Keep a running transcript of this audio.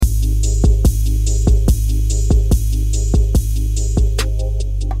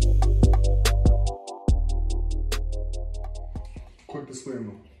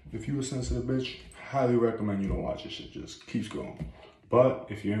highly recommend you don't watch this shit. Just keep scrolling. But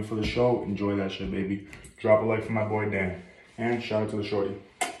if you're in for the show, enjoy that shit, baby. Drop a like for my boy Dan. And shout out to the shorty.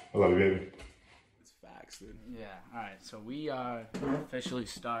 I love you, baby. It's facts, dude. Yeah. All right. So we are officially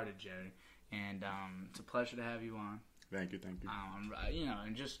started, Gerry, and it's a pleasure to have you on. Thank you.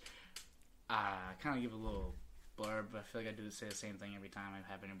 And just kind of give a little blurb. I feel like I say the same thing every time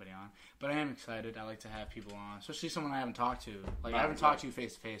I have anybody on. But I am excited. I like to have people on, especially someone I haven't talked to. Like, I haven't talked to you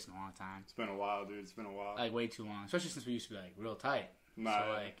face to face in a long time. It's been a while, dude. It's been a while. Like, way too long. Especially since we used to be, like, real tight. Nah, so,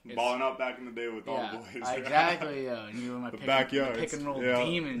 like, balling up back in the day with all the boys. Exactly, yeah. And you were my pick and roll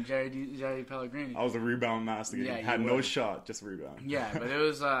demon, Gerry Pellegrini. I was a rebound master. Yeah, had no shot, just rebound. Yeah, but it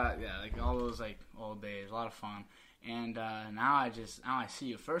was like all those like old days, a lot of fun. And now I see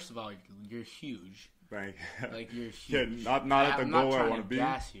you. First of all, you're huge. Right. Like, you're huge. Yeah, not at the goal where I want to be.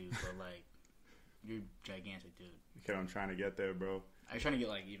 I'm not trying to gas you, but like, you're gigantic, dude. Okay, I'm trying to get there, bro. Are you trying to get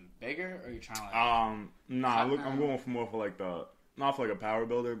like even bigger, or are you trying to like? I'm going for more for like not for like a power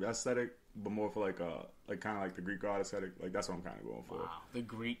builder aesthetic, but more for like kind of like the Greek god aesthetic. Like, that's what I'm kind of going for. Wow, the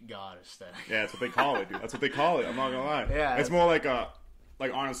Greek god aesthetic. Yeah, that's what they call it, dude. That's what they call it. I'm not gonna lie. Yeah, it's more like Arnold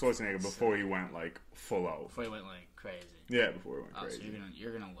Schwarzenegger before he went like full out. Before he went like crazy. Yeah, before he went crazy. So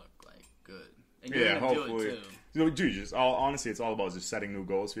you're gonna look like good. And you're gonna hopefully. Do it too. You know, dude, honestly, it's all about just setting new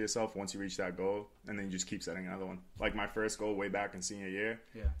goals for yourself. Once you reach that goal, and then you just keep setting another one. Like my first goal way back in senior year.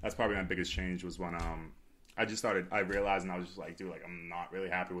 Yeah. That's probably my biggest change was when I realized, and I was just like, dude, like, I'm not really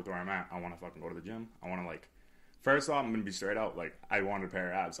happy with where I'm at. I want to fucking go to the gym. I want to, like, first off, I'm going to be straight out. Like, I wanted a pair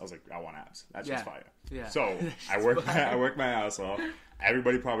of abs. I was like, I want abs. That's just fire. Yeah. So I worked my ass off.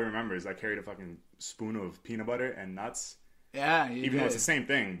 Everybody probably remembers I carried a fucking spoon of peanut butter and nuts. Yeah. Even though it's the same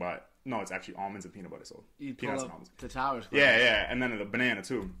thing, but no, it's actually almonds and peanut butter. So peanuts and almonds. The towers. Yeah. And then the banana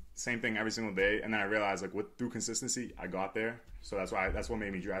too. Same thing every single day. And then I realized, like, through consistency, I got there. So that's what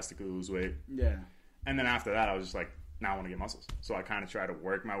made me drastically lose weight. Yeah. And then after that, I was just like, now I want to get muscles. So I kind of try to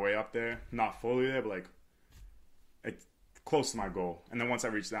work my way up there. Not fully there, but like it's close to my goal. And then once I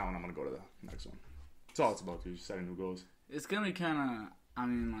reach that one, I'm going to go to the next one. That's all it's about, dude. Just setting new goals. It's going to be kind of, I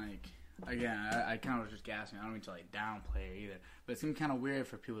mean, like, again, I kind of was just gassing. I don't mean to, like, downplay it either. But it's going to be kind of weird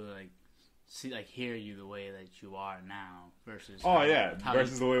for people to, like, hear you the way that you are now versus...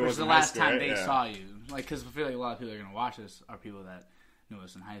 versus the way it was the last time they saw you. Like, because I feel like a lot of people that are going to watch this are people that knew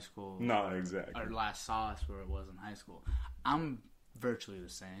us in high school. No, exactly. Or last saw us where it was in high school. I'm virtually the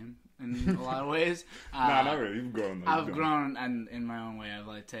same in a lot of ways. Not really. You've grown. I've grown, and in my own way, I've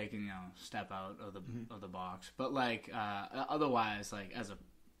like taken step out of the box. But like otherwise, like as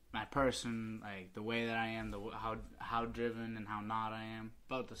my person, like the way that I am, how driven and how not I am,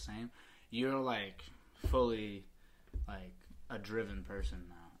 about the same. You're like fully like a driven person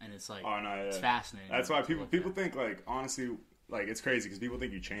now, and it's like it's fascinating. That's why people think, like, honestly. Like, it's crazy because people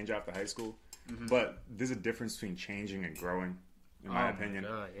think you change after high school. Mm-hmm. But there's a difference between changing and growing, in my opinion.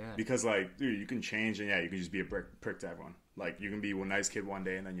 God, yeah. Because, like, dude, you can change and, you can just be a prick to everyone. Like, you can be a nice kid one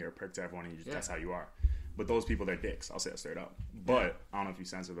day and then you're a prick to everyone and that's how you are. But those people, they're dicks. I'll say it straight up. But I don't know if you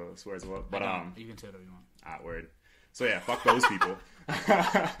censor those swears or what. But, you can say whatever you want. Word. So, yeah, fuck those people.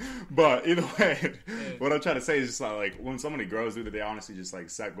 But either way, what I'm trying to say is just, like, when somebody grows, dude, they honestly just, like,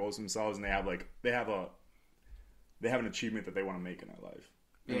 set goals for themselves and they have an achievement that they want to make in their life,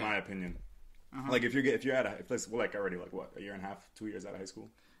 in my opinion. Uh-huh. Like if you're already like what, a year and a half, 2 years out of high school.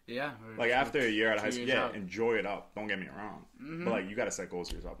 Yeah. Like after a year out of high school, enjoy it up. Don't get me wrong, but like you got to set goals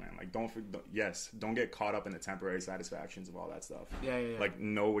for yourself, man. Like don't get caught up in the temporary satisfactions of all that stuff. Yeah. Like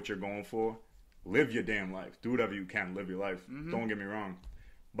know what you're going for. Live your damn life. Do whatever you can. Live your life. Mm-hmm. Don't get me wrong,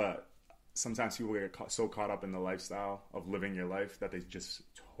 but sometimes people get so caught up in the lifestyle of living your life that they just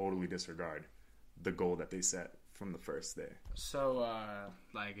totally disregard the goal that they set from the first day. So,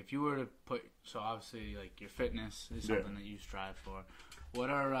 like, if you were to obviously, like, your fitness is something that you strive for.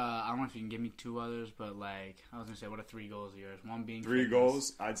 What are, I don't know if you can give me two others, but, like, I was going to say, what are 3 goals of yours? One being Three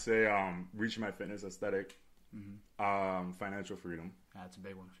goals, I'd say, reaching my fitness aesthetic, financial freedom. Yeah, that's a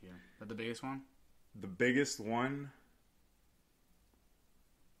big one for you. Is that the biggest one? The biggest one,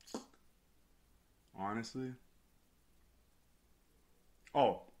 honestly,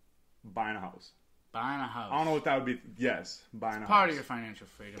 buying a house. Buying a house. I don't know what that would be. Yes, buying a house. Part of your financial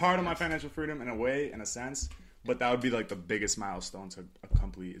freedom. Part of my financial freedom in a way, in a sense. But that would be like the biggest milestone to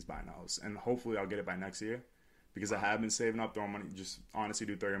complete is buying a house. And hopefully I'll get it by next year. Because I have been saving up, throwing money. Just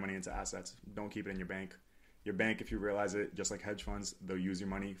honestly throw your money into assets. Don't keep it in your bank. Your bank, if you realize it, just like hedge funds, they'll use your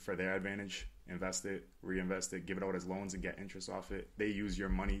money for their advantage. Invest it, reinvest it, give it out as loans and get interest off it. They use your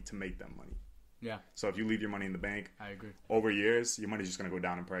money to make them money. Yeah. So if you leave your money in the bank, I agree. Over years, your money's just going to go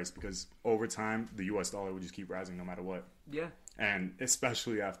down in price because over time, the US dollar will just keep rising no matter what. Yeah. And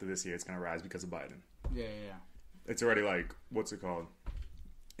especially after this year, it's going to rise because of Biden. Yeah. It's already like, what's it called?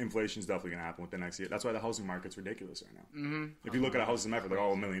 Inflation's definitely gonna happen within the next year. That's why the housing market's ridiculous right now. Mm-hmm. If you look at a house in Medford, they're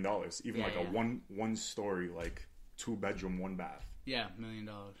all $1 million. Even a one story, like 2-bedroom, 1 bath. Yeah, $1 million.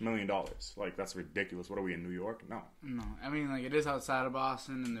 $1 million. Like, that's ridiculous. What are we in New York? No. I mean, like, it is outside of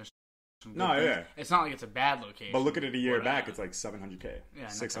Boston, and there's some good things. Yeah. It's not like it's a bad location. But look at it a year back, it's like $700K. Yeah,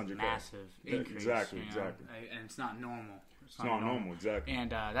 $600K. Massive increase. Exactly. And it's not normal. It's not normal, exactly.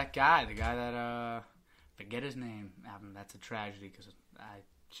 And that guy, the guy that, forget his name, that's a tragedy because I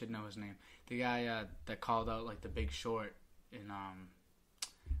should know his name. The guy that called out, like, The Big Short in,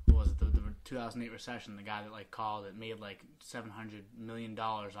 what was it, the 2008 recession, the guy that, like, called it, made, like, $700 million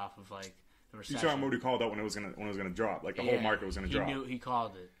off of, like, the recession. You saw him already called out when it was gonna drop. Like, the whole market was gonna drop. He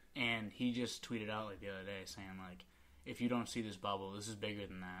called it. And he just tweeted out, like, the other day saying, like, if you don't see this bubble, this is bigger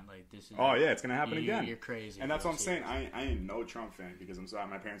than that. Like, this is... Oh, yeah, it's going to happen again. You're crazy. And that's what I'm saying. I ain't no Trump fan because I'm sorry,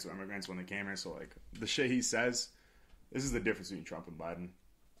 my parents were immigrants when they came here. So, like, the shit he says, this is the difference between Trump and Biden.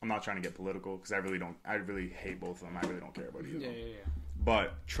 I'm not trying to get political because I really hate both of them. I really don't care about either of them. Yeah.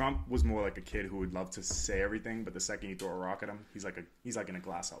 But Trump was more like a kid who would love to say everything, but the second you throw a rock at him, he's like in a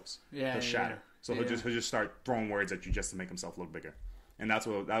glass house. Yeah, he'll shatter. So he'll just start throwing words at you just to make himself look bigger. And that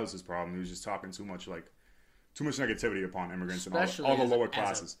was his problem. He was just talking too much negativity upon immigrants and all the lower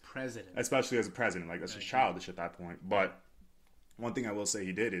classes. Especially as a president. Like, that's just childish at that point. But one thing I will say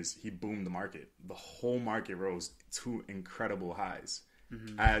he did is he boomed the market. The whole market rose to incredible highs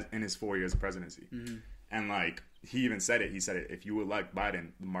as in his 4 years of presidency. Mm-hmm. And, like, he even said it. He said it, if you elect Biden,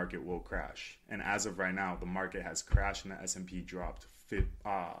 the market will crash. And as of right now, the market has crashed and the S&P dropped to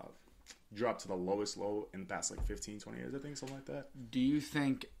the lowest low in the past, like, 15, 20 years, I think, something like that. Do you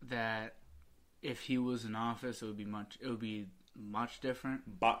think that if he was in office, it would be much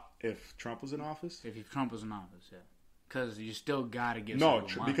different? But if Trump was in office? If Trump was in office, yeah. Because you still got to give money.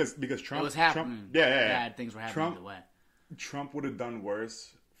 Because Trump... It was happening. Bad things were happening either way. Trump would have done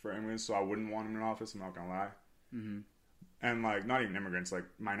worse for immigrants, so I wouldn't want him in office, I'm not going to lie. Mm-hmm. And, like, not even immigrants, like,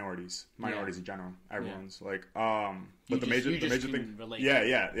 minorities in general. Everyone's, like, but the major thing...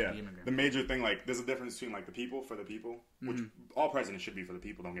 The major thing, like, there's a difference between, like, the people for the people, which all presidents should be for the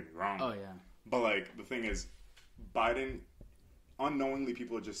people, don't get me wrong. Oh, yeah. But, like, the thing is, Biden, unknowingly,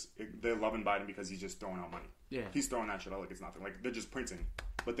 people are they're loving Biden because he's just throwing out money. Yeah. He's throwing that shit out like it's nothing. Like, they're just printing.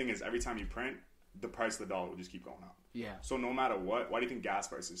 But the thing is, every time you print, the price of the dollar will just keep going up. Yeah. So no matter what, why do you think gas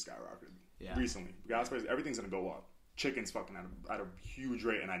prices skyrocketed recently? Gas prices, everything's going to go up. Chicken's fucking at a huge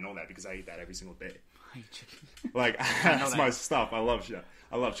rate, and I know that because I eat that every single day. I eat chicken. Like, that's my stuff. I love shit.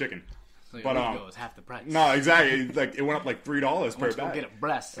 I love chicken. So but it's half the price. No, exactly. Like, it went up like $3 per bag. Get a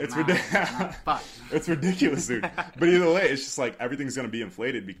breast. It's ridiculous. It's ridiculous, dude. But either way, it's just like everything's gonna be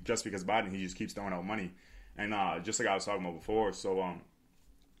inflated just because Biden, he just keeps throwing out money, and just like I was talking about before. So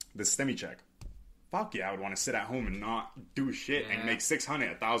the STEMI check. Fuck yeah, I would want to sit at home and not do shit and make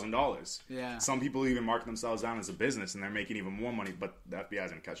 $600, $1,000. Yeah. Some people even mark themselves down as a business and they're making even more money, but the FBI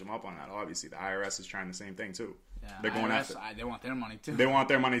is gonna catch them up on that. Obviously, the IRS is trying the same thing too. Yeah, they're going after. They want their money too. They want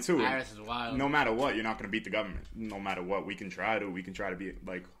their money too. IRS is wild. No matter what, you're not going to beat the government. No matter what, we can try to be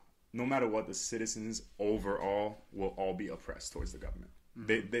like. No matter what, the citizens overall will all be oppressed towards the government.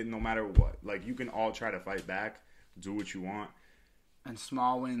 Mm-hmm. They no matter what, like, you can all try to fight back, do what you want. And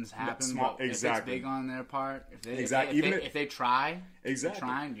small wins happen. Exactly. If it's big on their part, if they try, exactly,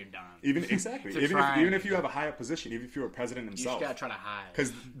 trying, you're done. Even if you have a higher position, even if you're a president himself, you just gotta try to hide.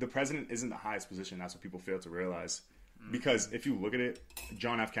 Because the president isn't the highest position. That's what people fail to realize. Mm-hmm. Because if you look at it,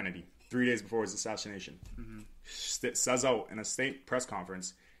 John F. Kennedy, 3 days before his assassination, says out in a state press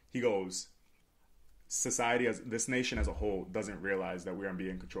conference, he goes, this nation as a whole doesn't realize that we are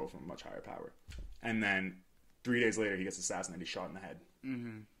being controlled from a much higher power. And then 3 days later, he gets assassinated, shot in the head.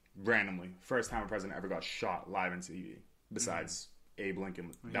 Mm-hmm. Randomly. First time a president ever got shot live on TV. Besides Abe Lincoln.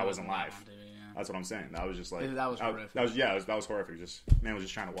 That wasn't live. That's what I'm saying. That was just like... That was horrific. That was horrific. Man was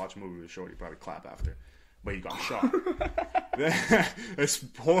just trying to watch a movie with Shorty. Probably clap after. But he got shot. It's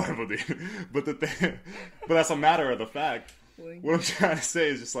horrible, dude. But that's a matter of the fact. What I'm trying to say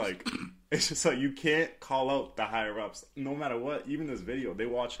is just like... It's just like you can't call out the higher-ups. No matter what. Even this video, they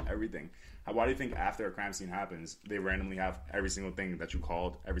watch everything. Why do you think after a crime scene happens, they randomly have every single thing that you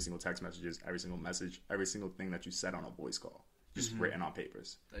called, every single text messages, every single message, every single thing that you said on a voice call, just written on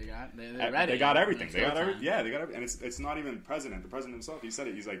papers? They got everything. They got everything. Yeah, they got everything. And it's not even the president himself. He said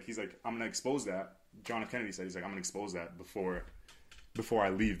it. He's like, I'm gonna expose that. John F. Kennedy said, I'm gonna expose that before I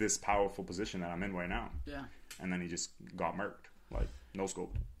leave this powerful position that I'm in right now. Yeah. And then he just got murked. Like, no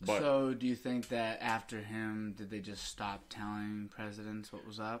scope. But, so, do you think that after him, did they just stop telling presidents what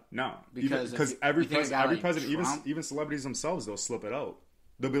was up? No, because every president, even celebrities themselves, they'll slip it out.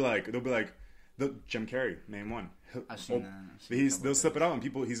 They'll be like, Jim Carrey, name one. I've seen that. They'll slip it out, and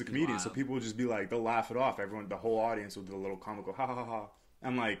he's a comedian, so people will just be like, they'll laugh it off. Everyone, the whole audience will do a little comical ha ha ha ha,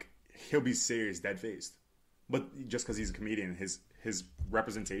 and like he'll be serious, dead faced. But just because he's a comedian, his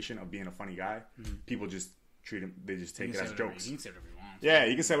representation of being a funny guy, people just treat him. They just take it as jokes. He can say whatever he wants. Yeah,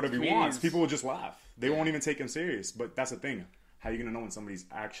 he can say whatever he wants. People will just laugh. They won't even take him serious. But that's the thing. How are you gonna know when somebody's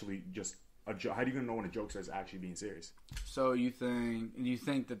actually just a joke? How are you gonna know when a jokester is actually being serious? So you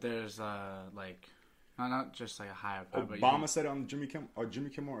think that there's like not just like a higher power. Obama said it on Jimmy Kimmel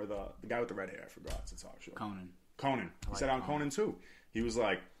or the guy with the red hair. I forgot. It's a talk show. Conan. He said it on Conan too. He was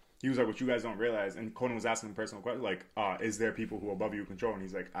like, what you guys don't realize, and Conan was asking him personal questions like, is there people who are above you control? And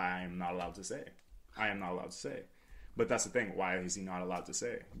he's like, I am not allowed to say. But that's the thing. Why is he not allowed to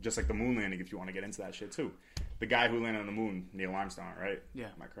say? Just like the moon landing, if you want to get into that shit too. The guy who landed on the moon, Neil Armstrong, right? Yeah.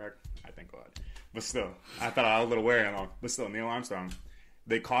 Am I correct? I think God. But still, I thought I was a little wary. But still, Neil Armstrong,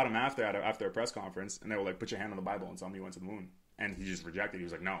 they caught him after a press conference, and they were like, put your hand on the Bible and tell me you went to the moon. And he just rejected. He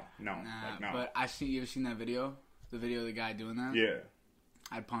was like, no. No. But you ever seen that video? The video of the guy doing that? Yeah.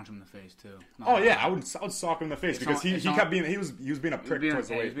 I'd punch him in the face too. I would sock him in the face because he kept being he was being a prick towards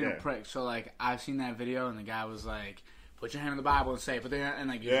the way. He was being a prick. So like I've seen that video and the guy was like, "Put your hand on the Bible and say," but then and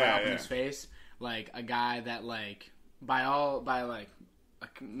like you up in his face, like a guy that like by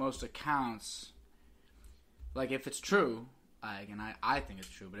most accounts, like if it's true, like and I think it's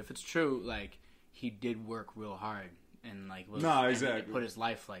true, but if it's true, like he did work real hard. And like exactly put his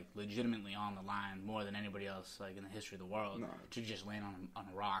life like legitimately on the line more than anybody else like in the history of the world to just land on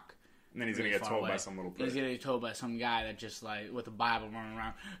a rock. And then he's really gonna get told by some little prick. He's gonna get told by some guy that just like with the Bible running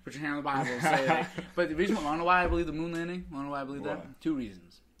around, put your hand on the Bible and say like. But the reason why I believe the moon landing, why I believe that? 2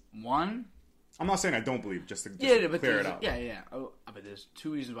 reasons. One, I'm not saying I don't believe, just to clear it up. Yeah. But there's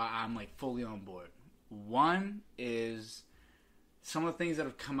 2 reasons why I'm like fully on board. One is some of the things that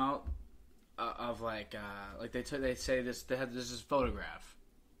have come out. Of like they say this this photograph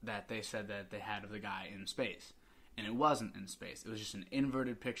that they said that they had of the guy in space, and it wasn't in space. It was just an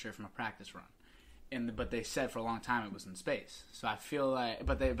inverted picture from a practice run, but they said for a long time it was in space. So I feel like,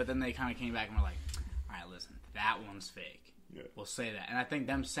 but then they kind of came back and were like, all right, listen, that one's fake. Yeah. We'll say that, and I think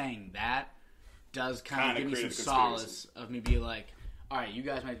them saying that does kind of give me some solace of me being like, all right, you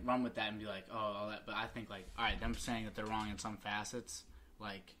guys might run with that and be like, oh, all that, but I think like, all right, them saying that they're wrong in some facets,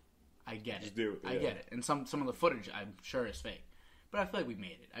 like. I get it. I get it. And some of the footage, I'm sure, is fake. But I feel like we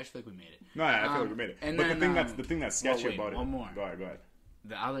made it. I just feel like we made it. No, I feel like we made it. And but then, the thing that's sketchy about it. One more. Go ahead.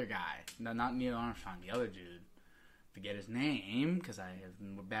 The other guy, not Neil Armstrong, the other dude, forget his name because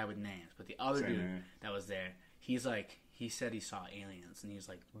we're bad with names. But the other dude that was there, he said he saw aliens, and he's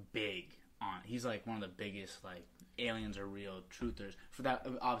like big on. He's like one of the biggest like aliens are real truthers. For that,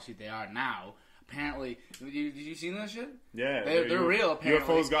 obviously they are now. Apparently, did you see that shit? Yeah, they're real. Apparently,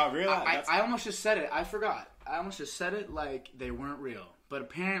 UFOs got real. I almost just said it. I forgot. I almost just said it like they weren't real, but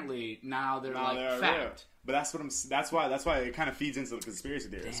apparently now they're fact. Real. But that's why it kind of feeds into the conspiracy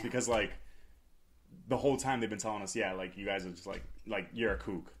theories because like the whole time they've been telling us, like you guys are just like you're a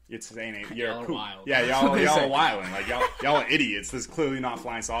kook. It's saying you're a kook. Wild. Yeah, y'all are wilding. Like y'all are idiots. There's clearly not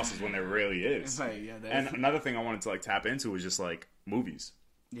flying saucers when there really is. And another thing I wanted to like tap into was just like movies.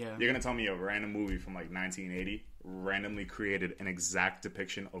 Yeah. You're going to tell me a random movie from like 1980 randomly created an exact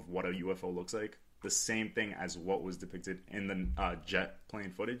depiction of what a UFO looks like? The same thing as what was depicted in the jet plane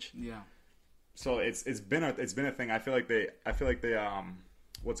footage? Yeah. So it's been a thing. I feel like they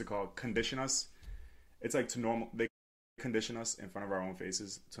what's it called? Condition us. It's like they condition us in front of our own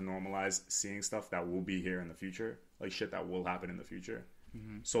faces to normalize seeing stuff that will be here in the future, like shit that will happen in the future.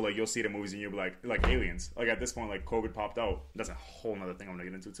 Mm-hmm. So like you'll see the movies and you'll be like aliens. Like at this point, like COVID popped out. That's a whole nother thing I'm gonna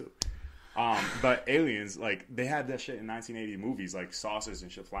get into too. But aliens, like they had that shit in 1980 movies, like saucers and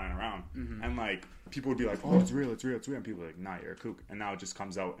shit flying around, and like people would be like, "Oh, it's real," and people are like, "Nah, you're a kook." And now it just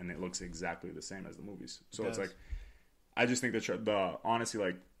comes out and it looks exactly the same as the movies. So it's like, I just think that the honestly,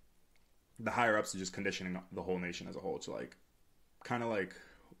 like the higher ups are just conditioning the whole nation as a whole to like, kind of like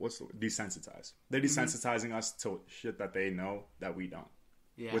desensitize. They're desensitizing us to shit that they know that we don't.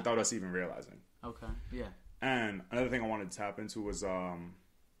 Yeah. Without us even realizing. Okay. Yeah. And another thing I wanted to tap into was I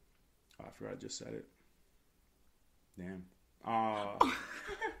forgot I just said it. Damn.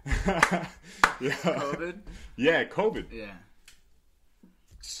 Yeah. COVID? Yeah, COVID. Yeah.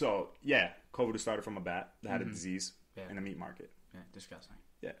 So, COVID started from a bat that had a disease in a meat market. Yeah, disgusting.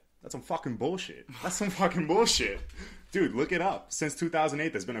 Yeah. That's some fucking bullshit. Dude, look it up. Since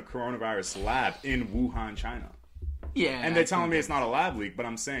 2008, there's been a coronavirus lab in Wuhan, China. Yeah. And they're telling me it's not a lab leak, but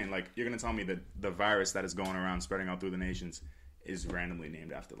I'm saying, like, you're going to tell me that the virus that is going around, spreading out through the nations, is randomly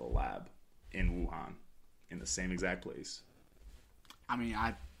named after the lab in Wuhan, in the same exact place. I mean,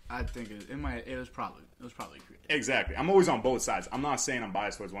 I think it was probably creative. Exactly. I'm always on both sides. I'm not saying I'm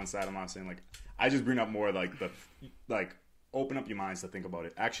biased towards one side. I'm not saying like I just bring up more like open up your minds to think about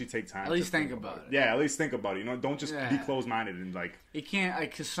it. Actually take time. At least think about it. Yeah, at least think about it. You know, don't just be closed minded and like. You can't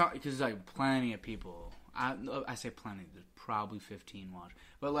because like plenty of people. I say plenty. There's probably 15 watch,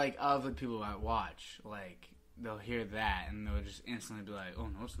 but like other people that watch, like they'll hear that and they'll just instantly be like, "Oh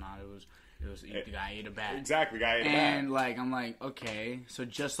no, it's not. It was the guy ate a bat." Exactly, guy ate a bat. And like I'm like, okay, so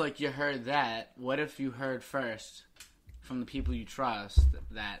just like you heard that, what if you heard first from the people you trust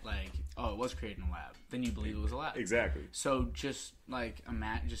that like, oh, it was created in a lab, then you believe it was a lab. Exactly. So just like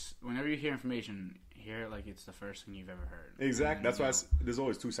just whenever you hear information, hear it like it's the first thing you've ever heard. Exactly. That's why there's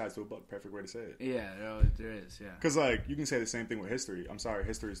always two sides to a book. Perfect way to say it. Yeah, there is. Yeah. Because like you can say the same thing with history. I'm sorry,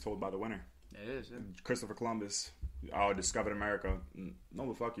 history is told by the winner. It is. Yeah. Christopher Columbus discovered America. No,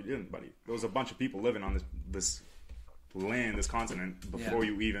 the fuck you didn't, buddy. There was a bunch of people living on this land, this continent, before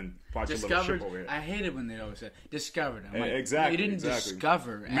you even brought your little ship over here. I hated when they always said discovered. I'm like, exactly. You didn't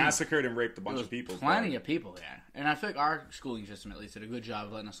discover. Massacred and raped a bunch of people. Plenty of people there, and I feel like our schooling system at least did a good job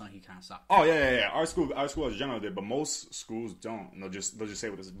of letting us know he kind of sucked. Oh yeah. Our school as general did, but most schools don't. And they'll just say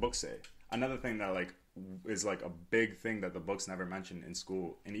what the books say. Another thing that like is like a big thing that the books never mention in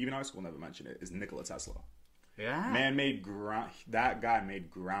school, and even our school never mentioned it, is Nikola Tesla. Yeah. That guy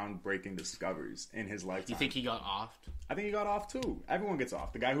made groundbreaking discoveries in his lifetime. You think he got offed? I think he got off too. Everyone gets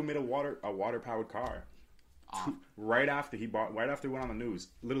off. The guy who made a water powered car. Right after he went on the news,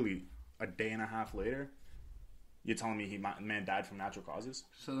 literally a day and a half later, you're telling me man died from natural causes?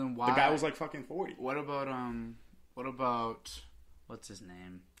 So then why? The guy was like fucking 40. What about what's his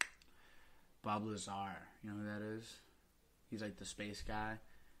name? Bob Lazar. You know who that is? He's like the space guy.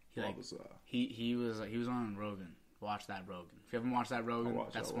 He was on Rogan. Watch that Rogan. If you haven't watched that Rogan,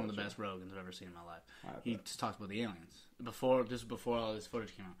 that's one of the best Rogans I've ever seen in my life. He just talks about the aliens before all this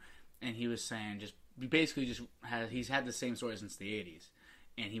footage came out, and he was saying he's had the same story since the 80s,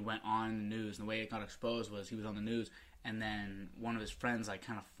 and he went on the news, and the way it got exposed was he was on the news, and then one of his friends like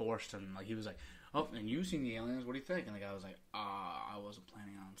kind of forced him, like he was like, "Oh, and you've seen the aliens? What do you think?" And the guy was like, I wasn't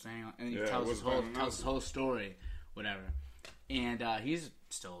planning on saying it. And he tells his whole story, whatever. And he's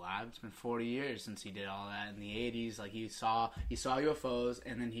still alive. It's been 40 years since he did all that in the 80s. Like he saw UFOs,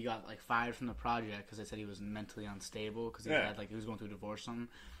 and then he got like fired from the project because they said he was mentally unstable because he was going through a divorce or something.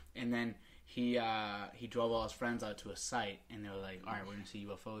 And then he drove all his friends out to a site, and they were like, "All right, we're gonna see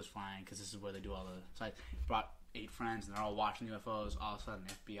UFOs flying because this is where they do all the sites." He brought 8 friends, and they're all watching UFOs. All of a sudden,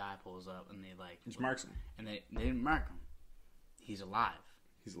 the FBI pulls up, and they like just marks him, and they didn't mark him. He's alive.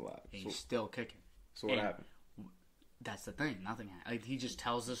 He's alive. And he's still kicking. So what happened? That's the thing. Nothing happened. Like he just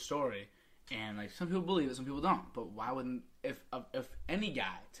tells this story, and like some people believe it, some people don't. But why wouldn't if any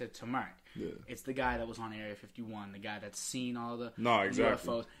guy to mark? Yeah. It's the guy that was on Area 51, the guy that's seen all the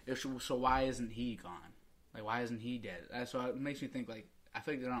UFOs. So why isn't he gone? Like why isn't he dead? That's why it makes me think. Like I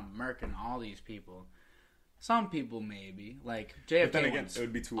think they're not murking all these people. Some people maybe like JFK. But then again, it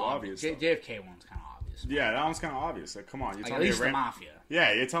would be too obvious. JFK one's kind of obvious. Yeah, that one's kind of obvious. Like, come on, you're like, telling at least the mafia.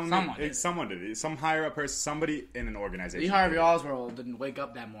 Yeah, you're telling me someone did it. Some higher up person, somebody in an organization. Lee Harvey Oswald didn't wake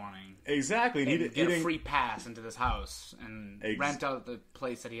up that morning. Exactly, and he get a free pass into this house and rent out the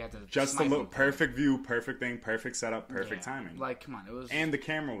place that he had to. Just to look perfect view, perfect thing, perfect setup, perfect timing. Like, come on, it was. And the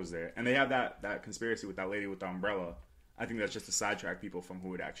camera was there, and they have that conspiracy with that lady with the umbrella. I think that's just to sidetrack people from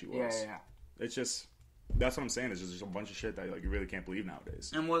who it actually was. Yeah. It's just. That's what I'm saying. It's just a bunch of shit that like you really can't believe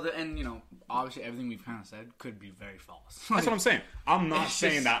nowadays. And you know, obviously everything we've kind of said could be very false. That's what I'm saying. I'm not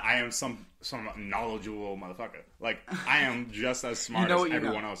saying that I am some knowledgeable motherfucker. Like I am just as smart as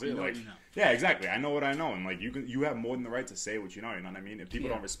everyone else is. Like yeah, exactly. I know what I know, and like you have more than the right to say what you know. You know what I mean? If people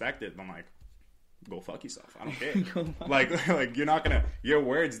don't respect it, then like go fuck yourself. I don't care. like you're not gonna your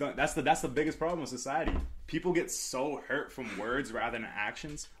words don't. That's the biggest problem with society. People get so hurt from words rather than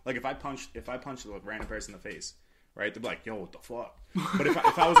actions. Like if I punch a random person in the face, right? They'll be like, "Yo, what the fuck?" But if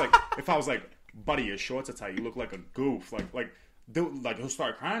I was like, "Buddy, your shorts are tight. You look like a goof." He'll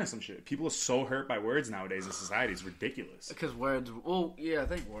start crying or some shit. People are so hurt by words nowadays in society. It's ridiculous. Because words, I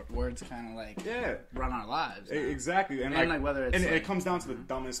think words kind of like run our lives. Now. Exactly, and like whether it's it comes down to the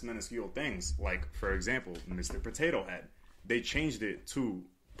dumbest minuscule things. Like for example, Mr. Potato Head. They changed it to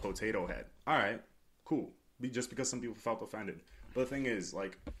Potato Head. All right, cool. Just because some people felt offended. But the thing is,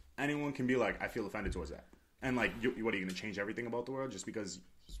 like, anyone can be like, I feel offended towards that. And, like, what are you going to change everything about the world? Just because,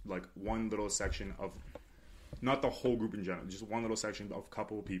 like, one little section of, not the whole group in general, just one little section of a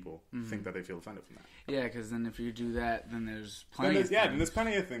couple of people think that they feel offended from that. Yeah, because then if you do that, then there's plenty of things. Yeah, then there's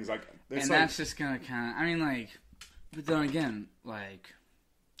plenty of things. That's just going to kind of, I mean, like, but then again, like,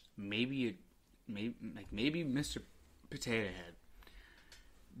 maybe Mr. Potato Head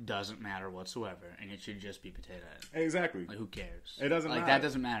doesn't matter whatsoever, and it should just be potato head. Exactly. Like, who cares? It doesn't like matter. that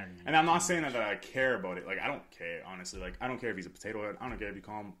doesn't matter to me. And I'm not saying that I care about it. Like, I don't care, honestly. Like, I don't care if he's a potato head. I don't care if you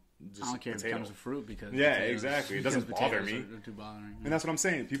call him just I don't care potato. if it becomes a fruit because exactly. It doesn't bother me. Are too bothering. And that's what I'm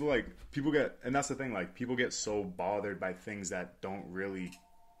saying. People get, and that's the thing. Like, people get so bothered by things that don't really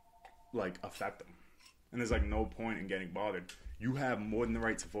like affect them. And there's like no point in getting bothered. You have more than the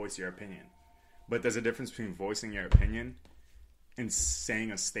right to voice your opinion. But there's a difference between voicing your opinion and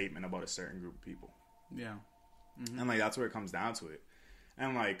saying a statement about a certain group of people. Yeah. Mm-hmm. And like that's where it comes down to it.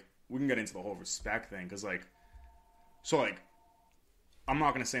 And like we can get into the whole respect thing because like, so like, I'm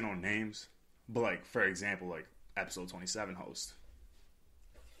not gonna say no names, but like for example, like episode 27 host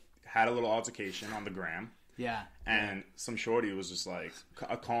had a little altercation on the gram. Yeah. And some shorty was just like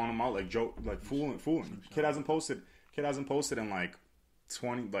calling him out, like joke, like fooling. Kid hasn't posted in like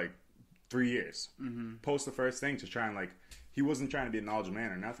 3 years. Mm-hmm. Post the first thing to try and like, he wasn't trying to be a knowledgeable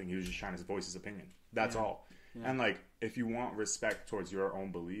man or nothing. He was just trying to voice his opinion. That's all. Yeah. And like, if you want respect towards your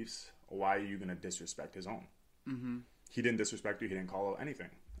own beliefs, why are you gonna disrespect his own? Mm-hmm. He didn't disrespect you. He didn't call out anything,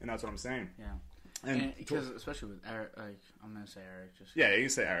 and that's what I'm saying. Yeah. And because especially with Eric, like I'm gonna say Eric, just yeah, you can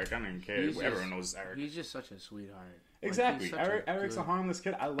say Eric. I don't even care. Everyone knows Eric. He's just such a sweetheart. Exactly. Like, Eric's a harmless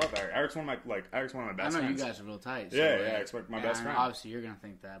kid. I love Eric. Eric's one of my best friends. I know you guys are real tight. So yeah, Eric's my best friend. Obviously, you're gonna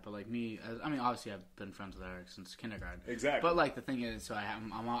think that, but like me, obviously, I've been friends with Eric since kindergarten. Exactly. But like the thing is, so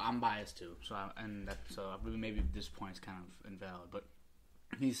I'm biased too. So maybe this point's kind of invalid, but.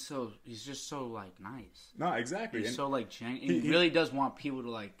 He's just so like nice. No, exactly. He's so like he really does want people to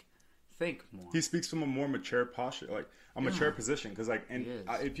like think more. He speaks from a more mature posture, like a mature position. Because like,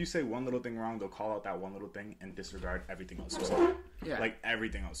 if you say one little thing wrong, they'll call out that one little thing and disregard everything else you said. Yeah. Like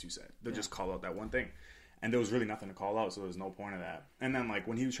everything else you said, they'll just call out that one thing. And there was really nothing to call out, so there was no point of that. And then like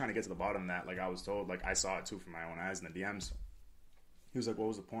when he was trying to get to the bottom of that, like I was told, like I saw it too from my own eyes in the DMs. He was like, "What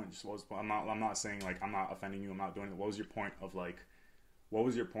was the point? Just what was the point? I'm not saying like I'm not offending you. I'm not doing it. What was your point of like?" What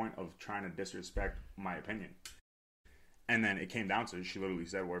was your point of trying to disrespect my opinion? And then it came down to, she literally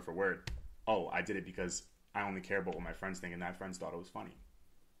said word for word, "Oh, I did it because I only care about what my friends think, and that friends thought it was funny."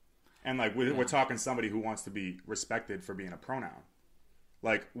 And like we're talking somebody who wants to be respected for being a pronoun.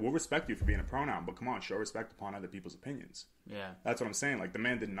 Like we'll respect you for being a pronoun, but come on, show respect upon other people's opinions. Yeah, that's what I'm saying. Like the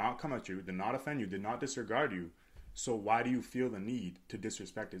man did not come at you, did not offend you, did not disregard you. So why do you feel the need to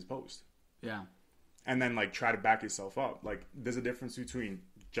disrespect his post? Yeah. And then, like, try to back yourself up. Like, there's a difference between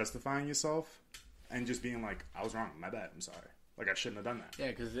justifying yourself and just being like, I was wrong. My bad. I'm sorry. Like, I shouldn't have done that. Yeah,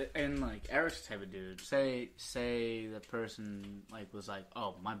 because, and, like, Eric's the type of dude. Say the person, like, was like,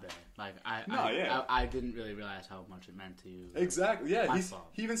 oh, my bad. Like, I didn't really realize how much it meant to you. Exactly. Yeah.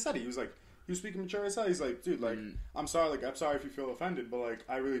 He even said it. He was like, he was speaking mature as hell. He's like, dude, like, I'm sorry. Like, I'm sorry if you feel offended, but, like,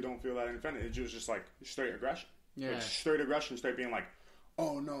 I really don't feel that offended. It was just, like, straight aggression. Yeah. Like, straight aggression, straight being like,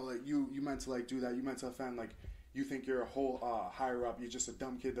 oh no, like you meant to like do that, you meant to offend, like you think you're a whole higher up, you're just a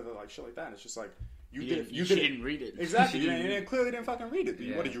dumb kid that like shit like that. And it's just like you didn't read it. Exactly. You clearly didn't fucking read it.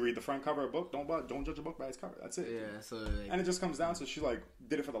 Yeah. What did you read? The front cover of a book? Don't judge a book by its cover. That's it. Yeah. So like, and it just comes down to she like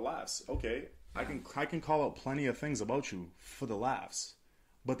did it for the laughs. Okay, I can call out plenty of things about you for the laughs,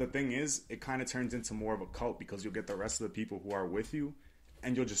 but the thing is, it kind of turns into more of a cult because you'll get the rest of the people who are with you,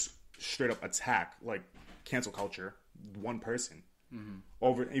 and you'll just straight up attack like cancel culture one person. Mm-hmm.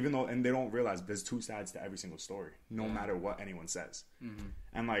 Over, even though, and they don't realize there's two sides to every single story, no matter what anyone says. Mm-hmm.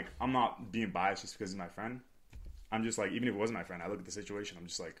 And like, I'm not being biased just because he's my friend. I'm just like, even if it wasn't my friend, I look at the situation, I'm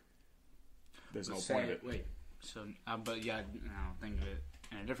just like, there's no point of it. Wait, so, but yeah, now think of it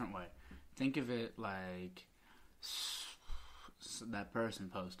in a different way. Think of it like that person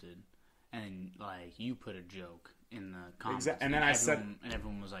posted, and like you put a joke in the comments, and then and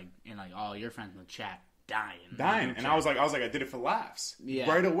everyone was like, all your friends in the chat. Dying, and I was like, I did it for laughs.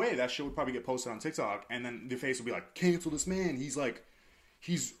 Yeah. Right away, that shit would probably get posted on TikTok, and then the face would be like, cancel this man. He's like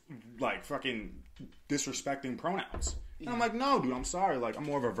fucking disrespecting pronouns. And I'm like, no, dude, I'm sorry. Like, I'm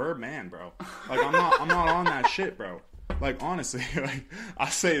more of a verb man, bro. Like, I'm not on that shit, bro. Like, honestly, like, I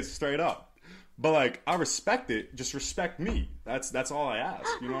say it straight up. But like, I respect it. Just respect me. That's all I ask.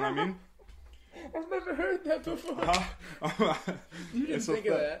 You know what I mean? I've never heard that before. Huh? You didn't think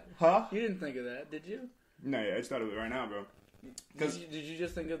of that. Huh? You didn't think of that, did you? No, yeah, I started with it right now, bro. Did you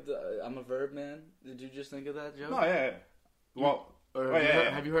just think of the I'm a verb man? Did you just think of that joke? No, yeah. Well,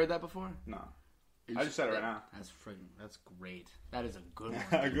 have you heard that before? No. I just said it right now. That's great. That is a good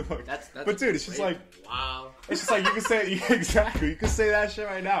one. That's but dude, it's just like, wow. It's just like you can say exactly. You can say that shit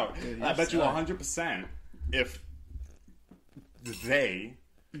right now. Dude, I bet you 100% if they,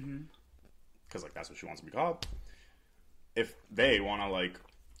 because like that's what she wants to be called. If they want to like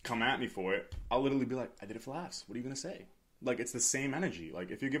come at me for it, I'll literally be like, I did it for laughs. What are you gonna say? Like, it's the same energy. Like,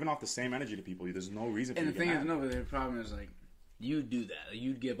 if you're giving off the same energy to people, there's no reason for you to get mad. And the thing is, the problem is, like, you do that.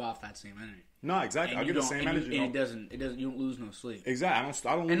 You'd give off that same energy. No, exactly. I'll give the same energy. And it doesn't, you don't lose no sleep. Exactly.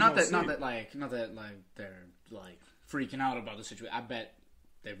 I don't lose no sleep. Not that they're, like, freaking out about the situation. I bet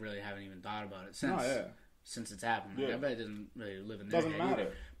they really haven't even thought about it since it's happened. Like, I bet it doesn't really live in their head. Doesn't matter.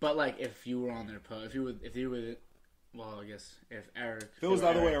 Either. But, like, if you were on their post, if you were well, I guess if Eric... If it was the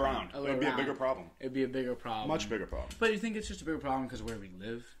other way around, it would be a bigger problem. It'd be a bigger problem. Much bigger problem. But you think it's just a bigger problem because of where we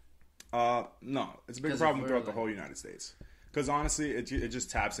live? No. It's a bigger problem throughout the whole United States. Because honestly, it just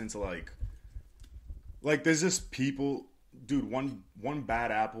taps into, like, there's just people... Dude, one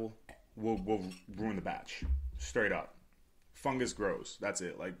bad apple will ruin the batch. Straight up. Fungus grows. That's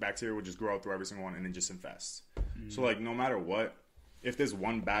it. Like, bacteria will just grow out through every single one and it just infests. Mm-hmm. So, like, no matter what, if there's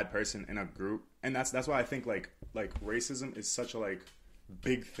one bad person in a group... And that's why I think, like racism is such a, like,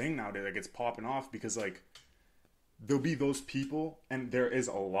 big thing nowadays that gets popping off because, like, there'll be those people, and there is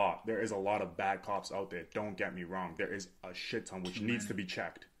a lot of bad cops out there. Don't get me wrong. There is a shit ton which needs to be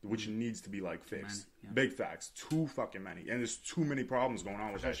checked, which needs to be, like, fixed. Big facts. Too fucking many. And there's too many problems going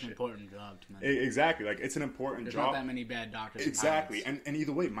on with that shit. It's an important job to manage. Exactly. Like, it's an important job. There's not that many bad doctors. Exactly. And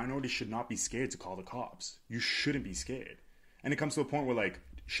either way, minorities should not be scared to call the cops. You shouldn't be scared. And it comes to a point where, like,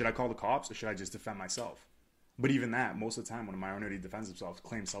 should I call the cops or should I just defend myself? But even that, most of the time when a minority defends themselves,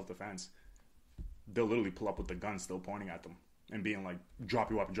 claims self-defense, they'll literally pull up with the gun still pointing at them and being like, drop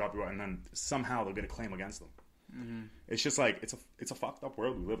your weapon, and then somehow they'll get a claim against them. Mm-hmm. It's just like, it's a fucked up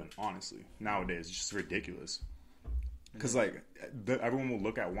world we live in, honestly. Nowadays, it's just ridiculous. Because, like, everyone will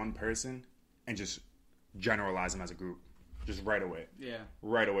look at one person and just generalize them as a group. Just right away. Yeah.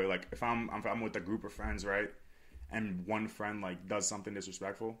 Right away. Like, if I'm with a group of friends, right? And one friend, like, does something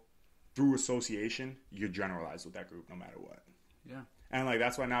disrespectful, through association, you're generalized with that group no matter what. Yeah. And, like,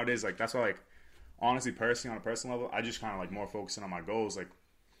 that's why nowadays, like, honestly, personally, on a personal level, I just kind of, like, more focusing on my goals. Like,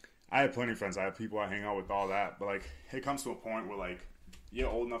 I have plenty of friends. I have people I hang out with, all that. But, like, it comes to a point where, like, you're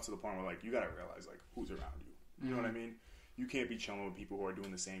old enough to the point where, like, you got to realize, like, who's around you. You know what I mean? You can't be chilling with people who are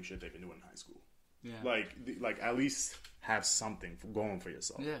doing the same shit they've been doing in high school. Yeah. Like, at least have something going for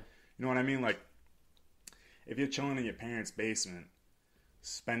yourself. Yeah. You know what I mean? Like, if you're chilling in your parents' basement,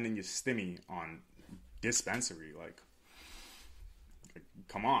 spending your stimmy on dispensary, like,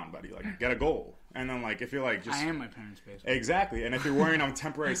 come on, buddy. Like, get a goal. And then, like, if you're, like, just... I am my parents' basement. Exactly. And if you're worrying on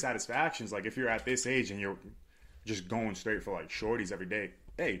temporary satisfactions, like, if you're at this age and you're just going straight for, like, shorties every day,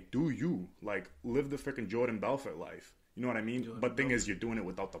 hey, do you. Like, live the freaking Jordan Belfort life. You know what I mean? But thing is, you're doing it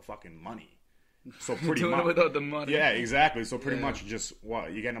without the fucking money. So pretty much, without the money. Yeah, exactly. So pretty much just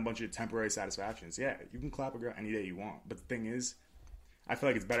what you're getting a bunch of temporary satisfactions. Yeah, you can clap a girl any day you want. But the thing is, I feel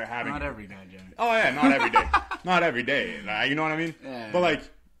like it's better having not every day, Gerry. Oh yeah, not every day, not every day. You know what I mean? Yeah. But like,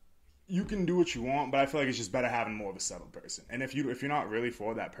 you can do what you want. But I feel like it's just better having more of a settled person. And if you're not really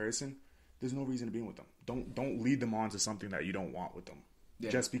for that person, there's no reason to be with them. Don't lead them on to something that you don't want with them,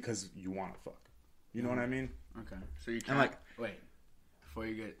 just because you want to fuck. You know what I mean? Okay. So you can't wait before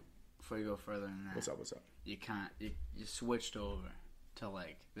you go further than that. What's up? You can't. You switched over to,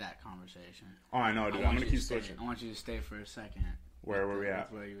 like, that conversation. Oh, I know, dude. I'm gonna keep switching. I want you to stay for a second. Where were we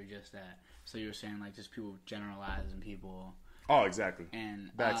at? Where you were just at. So you were saying, like, just people generalizing people. Oh, exactly.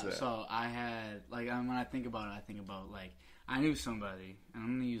 And back to that. So I had, like, when I think about it, like, I knew somebody, and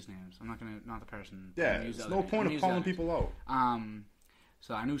I'm gonna use names. I'm not the person. Yeah, there's no point of calling people out.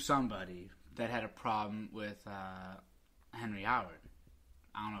 So I knew somebody that had a problem with Henry Howard.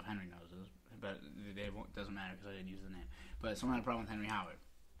 I don't know if Henry knows this, but it doesn't matter because I didn't use the name. But someone had a problem with Henry Howard.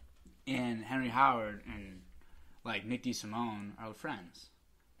 And Henry Howard and, like, Nick DeSimone are friends.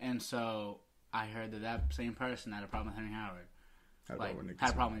 And so I heard that same person had a problem with Henry Howard. Had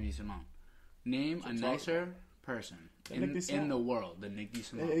a problem with DeSimone. Name a nicer person in the world than Nick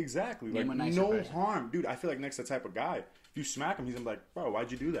DeSimone. Exactly. Name like, no person. Harm. Dude, I feel like Nick's the type of guy. If you smack him, he's gonna be like, bro, why'd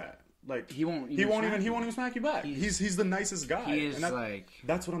you do that? Like, he won't even smack you back. He's the nicest guy. He is, and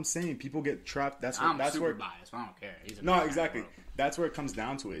that's what I'm saying. People get trapped. That's super biased. I don't care. No, exactly. That's where it comes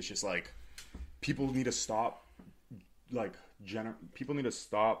down to it. It's just like, people need to stop, like, people need to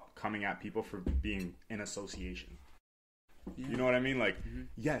stop coming at people for being in association. Yeah. You know what I mean? Like,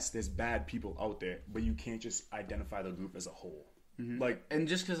 yes, there's bad people out there, but you can't just identify the group as a whole. Mm-hmm. Like, and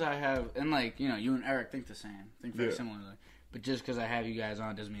just because I have, and, like, you know, you and Eric think the same, think very similarly. But just because I have you guys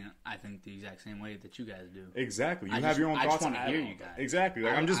on doesn't mean I think the exact same way that you guys do. Exactly. You have your own thoughts. I just want to hear you guys. Exactly.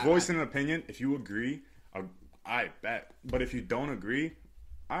 Like, I'm just voicing an opinion. If you agree, I bet. But if you don't agree,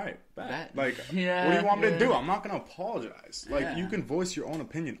 I bet. Like, what do you want me to do? I'm not going to apologize. Like, you can voice your own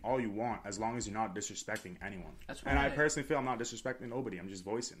opinion all you want as long as you're not disrespecting anyone. That's right. And I personally feel I'm not disrespecting nobody. I'm just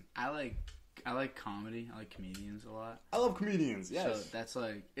voicing. like comedy. I like comedians a lot. I love comedians. Yes. So that's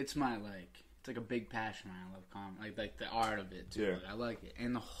like it's my like it's like a big passion. I love comedy, like the art of it too. Yeah. Like, I like it,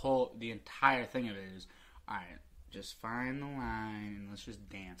 and the entire thing of it is all right. Just find the line and let's just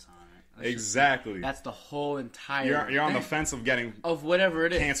dance on it. Exactly. That's the whole entire. You're on the fence of getting whatever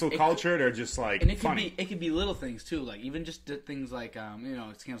it is. Cancel culture. Or just like and it funny. It could be little things too, like even just things like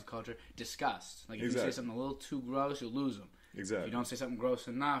it's cancel culture. Disgust. Like if you say something a little too gross, you'll lose them. Exactly. If you don't say something gross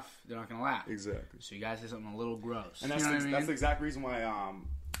enough, they're not gonna laugh. Exactly. So you gotta say something a little gross. And that's that's the exact reason why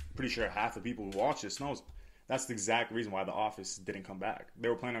pretty sure half the people who watch this knows. That's the exact reason why The Office didn't come back. They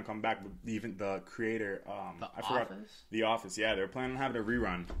were planning on coming back with even the creator. I forgot. Office? The Office, yeah. They were planning on having a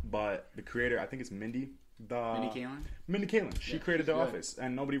rerun. But the creator, I think it's Mindy. Mindy Kaling? Mindy Kaling. She created The Office.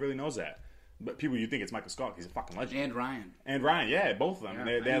 And nobody really knows that. But people, you think it's Michael Scott. He's a fucking legend. And Ryan, yeah. Both of them.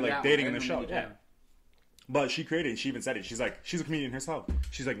 Yeah, they're like dating in the show. Mindy, yeah. But she created it. She even said it. She's like, she's a comedian herself.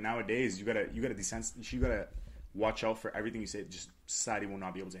 She's like, nowadays, you gotta watch out for everything you say. Just society will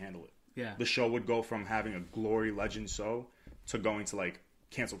not be able to handle it. Yeah. The show would go from having a glory legend show to going to like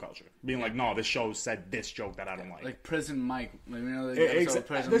cancel culture, being like, no, this show said this joke that I don't like. Like Prison Mike, Prison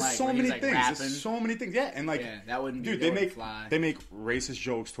There's Mike, so many like things. rapping. There's so many things. Yeah, and like, that wouldn't. Dude, they make racist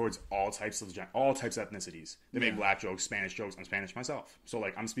jokes towards all types of ethnicities. They make black jokes, Spanish jokes. I'm Spanish myself, so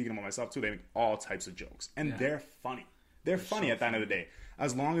like I'm speaking about myself too. They make all types of jokes, and they're funny. They're funny so at the end of the day.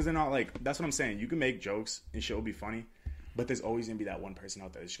 As long as they're not like, that's what I'm saying. You can make jokes and shit will be funny. But there's always gonna be that one person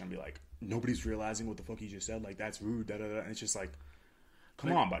out there that's just gonna be like, nobody's realizing what the fuck he just said. Like that's rude. Da da da. And it's just like,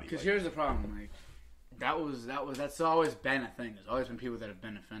 come on, buddy. Because here's the problem. Like that's always been a thing. There's always been people that have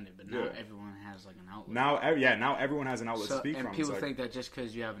been offended, but now everyone has like an outlet. Now everyone has an outlet to speak from. And people think that just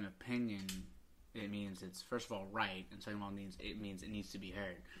because you have an opinion, it means it's first of all right, and second of all means it needs to be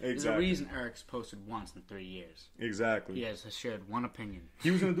heard. Exactly. There's a reason Eric's posted once in 3 years. Exactly. He has shared one opinion.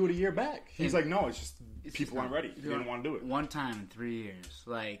 He was gonna do it a year back. He's like, no, it's just people aren't ready. He didn't want to do it. One time in 3 years,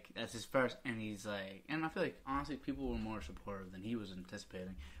 like that's his first, and he's like, and I feel like honestly, people were more supportive than he was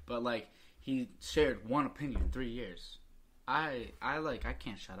anticipating. But like, he shared one opinion in 3 years. I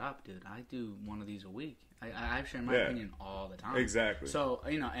can't shut up, dude. I do one of these a week. I share my opinion all the time. Exactly. So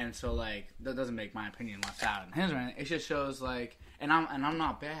and so like that doesn't make my opinion less out than his. Right? It just shows like, and I'm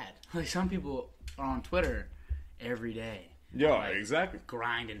not bad. Like some people are on Twitter every day. Yeah, like, exactly.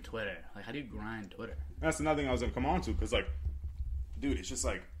 Grinding Twitter. Like how do you grind Twitter? That's another thing I was gonna come on to because like, dude, it's just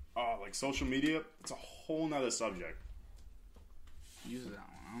like, like social media. It's a whole nother subject. Use that one.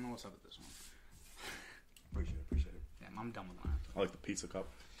 I don't know what's up with this one. Appreciate it. Yeah, I'm done with mine. I like the pizza cup.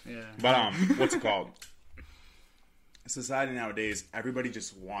 Yeah. But what's it called? Society nowadays, everybody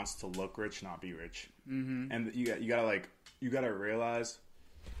just wants to look rich, not be rich. Mm-hmm. And you gotta realize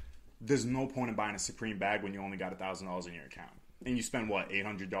there's no point in buying a Supreme bag when you only got $1,000 in your account, and you spend what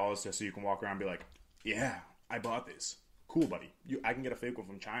 $800 just so you can walk around and be like, yeah, I bought this. Cool, buddy. I can get a fake one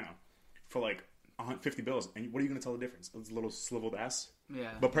from China for like 150 bills, and what are you gonna tell the difference? It's a little sliveled S. Yeah.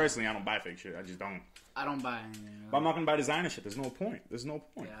 But personally, I don't buy fake shit. I just don't. I don't buy anything. But I'm not gonna buy designer shit. There's no point. Yeah,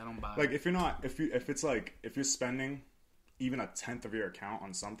 I don't buy. Like if you're spending even a tenth of your account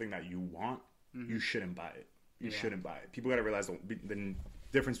on something that you want, you shouldn't buy it. You shouldn't buy it. People gotta realize the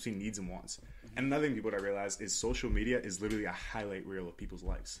difference between needs and wants. And another thing people gotta realize is social media is literally a highlight reel of people's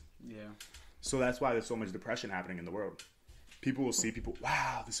lives. Yeah. So that's why there's so much depression happening in the world. People will see people,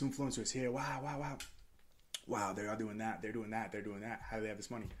 wow, this influencer is here. Wow, they are doing that. They're doing that. How do they have this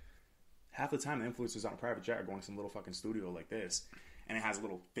money? Half the time, the influencers on a private jet are going to some little fucking studio like this, and it has a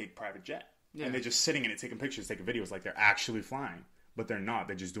little fake private jet. Yeah. And they're just sitting in it, taking pictures, taking videos like they're actually flying. But they're not.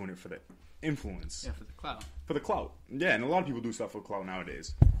 They're just doing it for the influence. Yeah, for the clout. For the clout. Yeah, and a lot of people do stuff for clout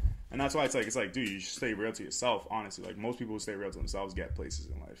nowadays. And that's why it's like, dude, you should stay real to yourself, honestly. Like, most people who stay real to themselves get places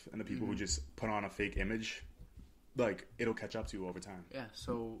in life. And the people who just put on a fake image, like, it'll catch up to you over time. Yeah,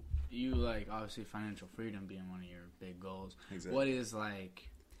 so you, like, obviously financial freedom being one of your big goals. Exactly. What is, like,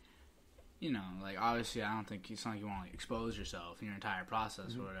 you know, like, obviously I don't think it's not like you want to, like, expose yourself in your entire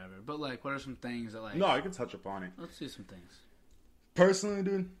process or whatever. But, like, what are some things that, like... No, I can touch upon it. Let's do some things. Personally,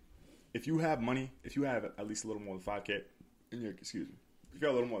 dude, if you have money, if you have at least a little more than 5K in your... Excuse me. If you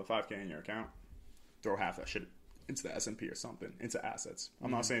got a little more than 5K in your account, throw half that shit into the S&P or something, into assets.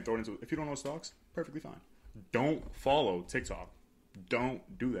 I'm not saying throw it into... If you don't know stocks, perfectly fine. Don't follow TikTok. Don't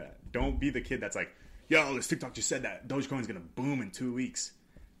do that. Don't be the kid that's like, yo, this TikTok just said that Dogecoin's going to boom in 2 weeks.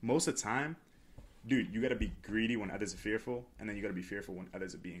 Most of the time, dude, you got to be greedy when others are fearful, and then you got to be fearful when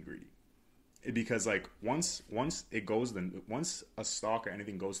others are being greedy. Because, like, once it goes, once a stock or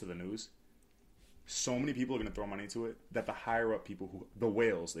anything goes to the news, so many people are going to throw money into it that the higher up people, the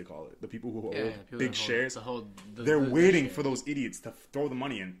whales they call it, the people who hold big shares, they're waiting for those idiots to throw the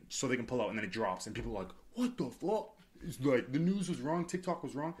money in so they can pull out, and then it drops, and people are like, what the fuck? It's like the news was wrong, TikTok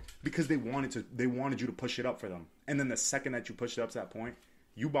was wrong, because they wanted you to push it up for them, and then the second that you pushed it up to that point,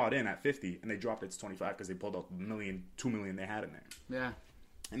 you bought in at 50 and they dropped it to 25 because they pulled out $1 million, $2 million they had in there. Yeah.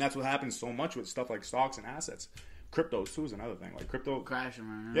 And that's what happens so much with stuff like stocks and assets. Cryptos too is another thing. Like crypto crashing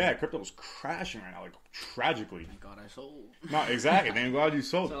right now. Yeah, crypto's crashing right now, like tragically. Thank God I sold. No, exactly. Thank God you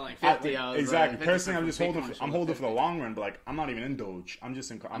sold. So like 50. Exactly. Like, personally, I'm holding for the long run, but like I'm not even in Doge. I'm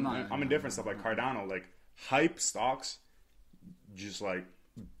just in. I'm in different stuff like Cardano, like hype stocks. Just like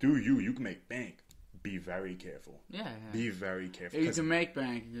do you can make bank. Be very careful. Yeah. Be very careful. You can make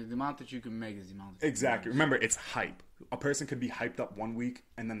bank. The amount that you can make is the amount. Exactly. Remember, it's hype. A person could be hyped up 1 week,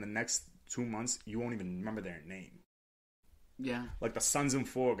 and then the next 2 months, you won't even remember their name. Yeah. Like the Suns and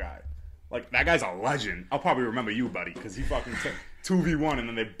 4 guy. Like, that guy's a legend. I'll probably remember you, buddy, because he fucking took 2v1, and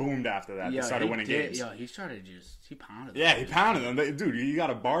then they boomed after that. They started winning games. He started he pounded them. Yeah, he pounded them. Dude, he got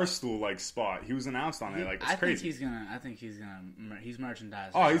a bar stool, like, spot. He was announced on there. Like, it's crazy. He's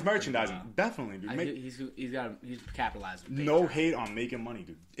merchandising. Oh, he's merchandising. Definitely, dude. He's capitalizing. No hate on making money,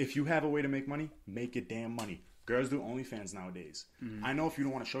 dude. If you have a way to make money, make it damn money. Girls do OnlyFans nowadays. Mm-hmm. I know if you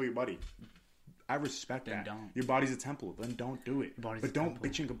don't want to show your buddy. I respect that. Don't. Your body's a temple. Then don't do it. But don't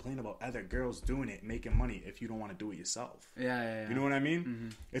bitch and complain about other girls doing it, making money if you don't want to do it yourself. Yeah. You know what I mean? Mm-hmm.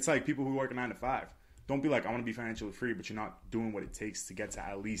 It's like people who work a 9 to 5. Don't be like, I want to be financially free, but you're not doing what it takes to get to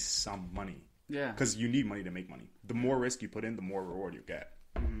at least some money. Yeah. Because you need money to make money. The more risk you put in, the more reward you get.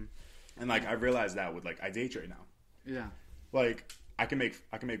 Mm-hmm. And like I realized that with like I day trade now. Yeah. Like I can make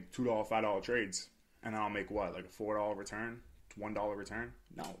 $2, $5 trades, and I'll make what, like a $4 return, $1 return?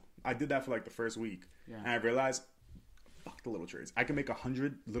 No. I did that for like the first week, and I realized, fuck the little trades. I can make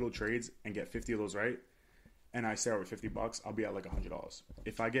 100 little trades and get 50 of those right, and I start with $50. I'll be at like $100.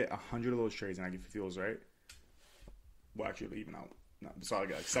 If I get 100 of those trades and I get 50 of those right, well, actually even out. No, so I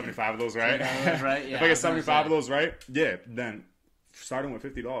get like 75 of those right. Right? Yeah, if I get 75 of those right, then starting with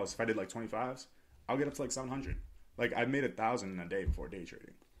 $50, if I did like 25s, I'll get up to like 700. Like I made 1,000 in a day before day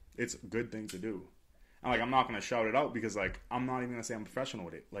trading. It's a good thing to do. And, like, I'm not going to shout it out because, like, I'm not even going to say I'm professional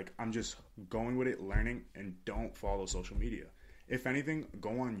with it. Like, I'm just going with it, learning, and don't follow social media. If anything,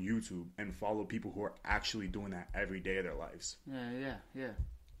 go on YouTube and follow people who are actually doing that every day of their lives. Yeah.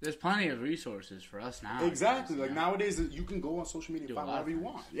 There's plenty of resources for us now. Exactly. Like, nowadays, you can go on social media and find whatever you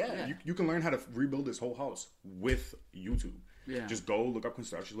want. Yeah. You can learn how to rebuild this whole house with YouTube. Yeah. Just go look up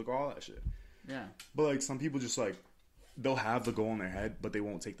construction, look at all that shit. Yeah. But, like, some people just, like, they'll have the goal in their head, but they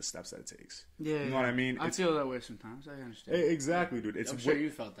won't take the steps that it takes. Yeah, you know what I mean? I feel that way sometimes. I understand. Exactly, dude. I'm sure you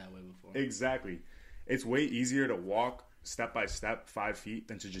felt that way before. Exactly. It's way easier to walk step by step 5 feet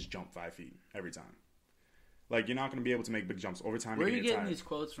than to just jump 5 feet every time. Like, you're not going to be able to make big jumps over time. Where are you getting these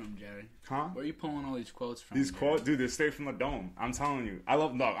quotes from, Gerry? Huh? Where are you pulling all these quotes from? These quotes, dude, they're straight from the dome. I'm telling you.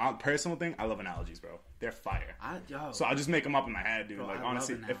 Personal thing, I love analogies, bro. They're fire. So I just make them up in my head, dude. Bro, like,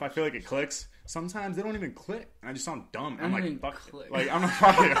 honestly, if I feel like it clicks, sometimes they don't even click. And I just sound dumb. I'm like, fuck it. Like, I'm not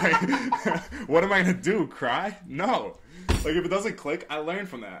fucking, like, what am I going to do? Cry? No. Like, if it doesn't click, I learn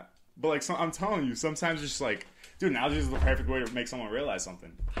from that. But, like, I'm telling you, sometimes it's just like, dude, analogies is the perfect way to make someone realize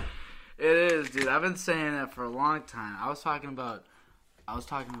something. It is, dude. I've been saying that for a long time. I said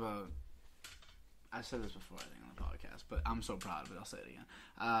this before, I think, on the podcast, but I'm so proud of it. I'll say it again.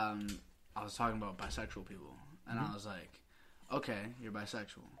 I was talking about bisexual people, and I was like, okay, you're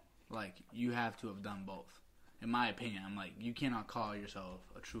bisexual. Like, you have to have done both. In my opinion, I'm like, you cannot call yourself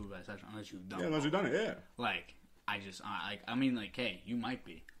a true bisexual unless you've done both. Unless you've done it, yeah. Like, hey, you might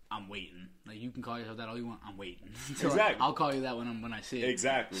be. I'm waiting. Like, you can call yourself that all you want. I'm waiting. Exactly. I'll call you that when I see it.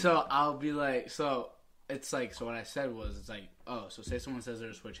 Exactly. So I'll be like, so what I said was, it's like, oh, so say someone says they're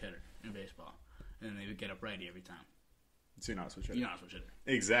a switch hitter in baseball, and then they would get up righty every time. So you're not a switch hitter. You're not a switch hitter.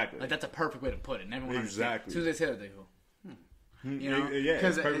 Exactly. Like, that's a perfect way to put it. And everyone exactly. As soon as they say that, they go, You know? Yeah,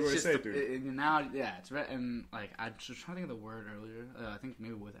 it's a perfect way to say it, dude. Now, yeah, it's and like I was trying to think of the word earlier. I think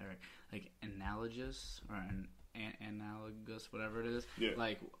maybe with Eric, like analogous or analogous, whatever it is. Yeah.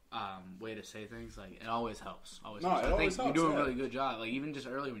 Like way to say things. Like it always helps. Always no, helps. it always helps. You're doing a really good job. Like even just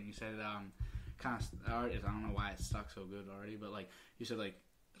earlier when you said kind of I don't know why it stuck so good already, but like you said, like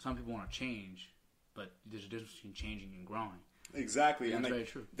some people want to change, but there's a difference between changing and growing. Exactly, yeah, and that's like, very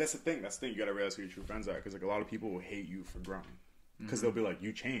true. That's the thing. That's the thing. You gotta realize who your true friends are, because like a lot of people will hate you for growing, because they'll be like,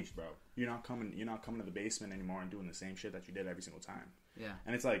 "You changed, bro. You're not coming to the basement anymore and doing the same shit that you did every single time." Yeah,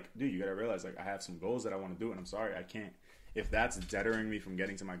 and it's like, dude, you gotta realize like I have some goals that I want to do, and I'm sorry I can't. If that's deterring me from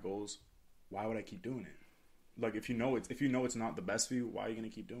getting to my goals, why would I keep doing it? Like, if you know it's not the best for you, why are you gonna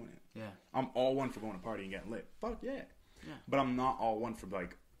keep doing it? Yeah. I'm all one for going to party and getting lit. Fuck yeah. Yeah. But I'm not all one for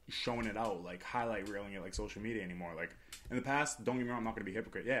like showing it out, like highlight reeling it like social media anymore. Like in the past, don't get me wrong, I'm not gonna be a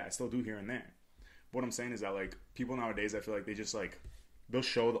hypocrite. Yeah, I still do here and there. But what I'm saying is that like people nowadays, I feel like they just like they'll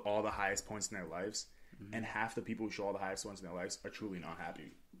show all the highest points in their lives, and half the people who show all the highest points in their lives are truly not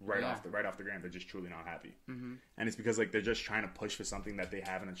happy. Right off the gram, they're just truly not happy. And it's because like they're just trying to push for something that they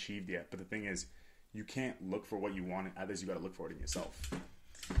haven't achieved yet. But the thing is, you can't look for what you want in others. You got to look for it in yourself.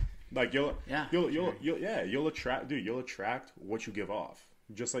 Like you'll attract what you give off.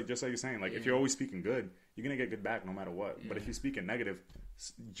 Just like you're saying. Like if you're always speaking good, you're gonna get good back no matter what. But if you're speaking negative,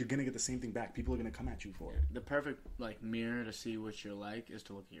 you're gonna get the same thing back. People are gonna come at you for it. The perfect like mirror to see what you're like is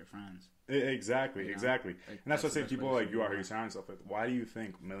to look at your friends. Exactly. Like, and that's what I say. People are like, you are who you surround yourself with. Why do you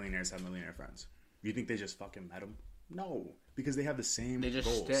think millionaires have millionaire friends? You think they just fucking met them? No, because they have the same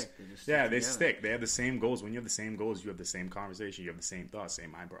goals. Stick. They stick. They have the same goals. When you have the same goals, you have the same conversation. You have the same thoughts,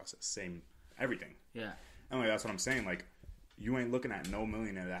 same mind process, same everything. Yeah. And like, that's what I'm saying. Like, you ain't looking at no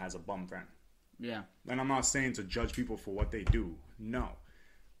millionaire that has a bum friend. Yeah. And I'm not saying to judge people for what they do. No.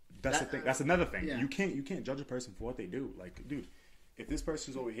 That's the thing. That's another thing. Yeah. You can't judge a person for what they do. Like, dude, if this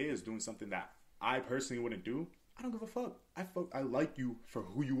person's over here is doing something that I personally wouldn't do, I don't give a fuck. I like you for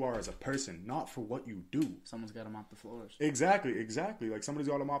who you are as a person, not for what you do. Someone's got to mop the floors. Exactly. Like somebody's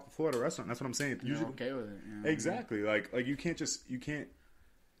got to mop the floor at a restaurant. That's what I'm saying. You're okay with it. You know exactly. Like you can't.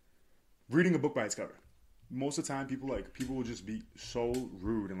 Reading a book by its cover. Most of the time, people will just be so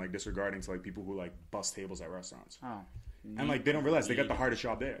rude and like disregarding to like people who like bust tables at restaurants. Oh. And like they don't realize they got the hardest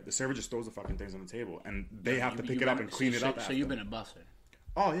job there. The server just throws the fucking things on the table, and they have to pick it up and clean it up. So you've been a busser.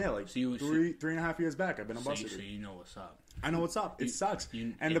 Oh yeah, like 3.5 years back, I've been a busser. So you know what's up. I know what's up. It sucks.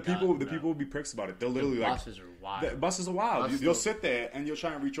 And the people will be pricks about it. They'll literally like buses are wild. Buses are wild. You'll sit there and you'll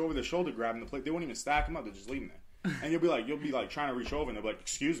try and reach over their shoulder, grabbing the plate. They won't even stack them up. They'll just leave them there. And you'll be like trying to reach over, and they'll be like,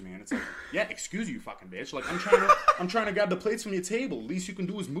 "Excuse me," and it's like, "Yeah, excuse you, fucking bitch." Like I'm trying to grab the plates from your table. Least you can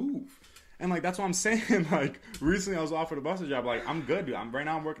do is move. And like that's what I'm saying. Like recently, I was offered a busser job. Like I'm good, dude. I'm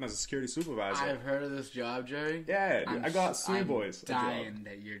working as a security supervisor. I've heard of this job, Jerry. Yeah, dude, I got three boys. Dying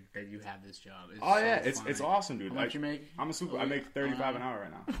that you have this job. It's awesome, dude. How much you make? I make $35 an hour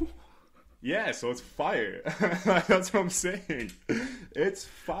right now. Yeah, so it's fire. That's what I'm saying. It's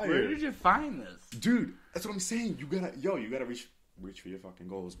fire. Where did you find this, dude? That's what I'm saying. You gotta reach for your fucking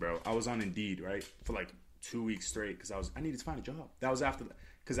goals, bro. I was on Indeed, right, for like 2 weeks straight because I needed to find a job. That was after.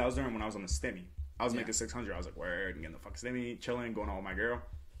 Because I was during when I was on the STEMI. I was making $600. I was like, word, and getting the fuck STEMI, chilling, going out with my girl.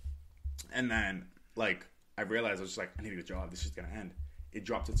 And then, like, I realized I was just like, I need a job. This is going to end. It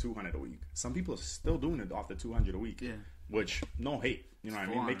dropped to $200 a week. Some people are still doing it off the $200 a week. Yeah. Which, no hate. You know what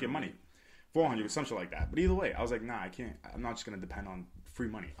I mean? Make your money. $400, some shit like that. But either way, I was like, nah, I can't. I'm not just going to depend on free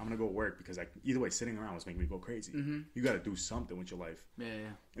money. I'm going to go work because either way, sitting around was making me go crazy. Mm-hmm. You got to do something with your life. Yeah.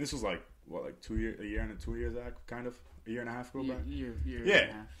 And this was like, what, like a year and 2 years back, kind of? A year and a half ago back? Year yeah. And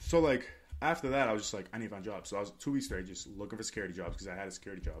a half. So, like, after that, I was just like, I need to find jobs. So I was 2 weeks straight just looking for security jobs because I had a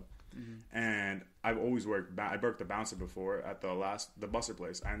security job. Mm-hmm. And I've always worked. I worked a bouncer before at the busser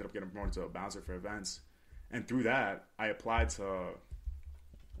place. I ended up getting promoted to a bouncer for events. And through that, I applied to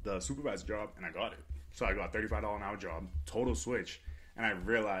the supervisor job, and I got it. So I got a $35 an hour job, total switch. And I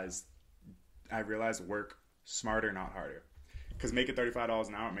realized work smarter, not harder. Because making $35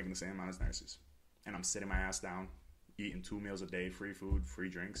 an hour, I'm making the same amount as nurses. And I'm sitting my ass down, eating 2 meals a day, free food, free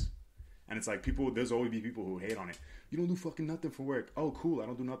drinks. And it's like there's always be people who hate on it. You don't do fucking nothing for work. Oh, cool, I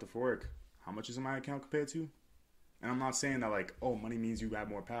don't do nothing for work. How much is in my account compared to? And I'm not saying that like, oh, money means you have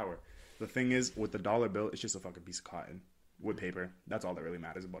more power. The thing is, with the dollar bill, it's just a fucking piece of cotton with paper. That's all that really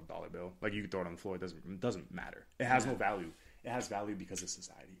matters about a dollar bill. Like, you can throw it on the floor. It doesn't matter. It has no value. It has value because of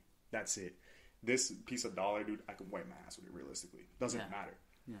society. That's it. This piece of dollar, dude, I can wipe my ass with it realistically. Doesn't matter.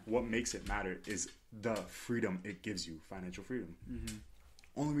 Yeah. What makes it matter is the freedom it gives you, financial freedom. Mm-hmm.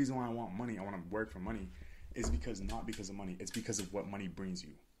 Only reason why I want money, I want to work for money, is not because of money. It's because of what money brings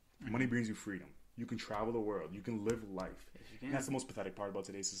you. Mm-hmm. Money brings you freedom. You can travel the world. You can live life. Yes, you can. And that's the most pathetic part about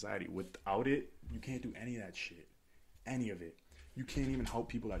today's society. Without it, you can't do any of that shit. Any of it. You can't even help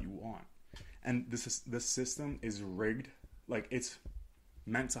people that you want. And the system is rigged. Like, it's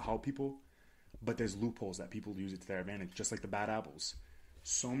meant to help people, but there's loopholes that people use it to their advantage, just like the bad apples.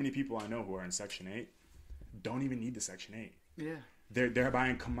 So many people I know who are in Section 8 don't even need the Section 8. Yeah. They're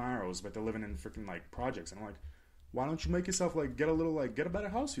buying Camaros, but they're living in freaking, like, projects. And I'm like, why don't you make yourself, like, get a better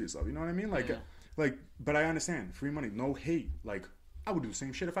house for yourself? You know what I mean? Like, but I understand. Free money. No hate. Like, I would do the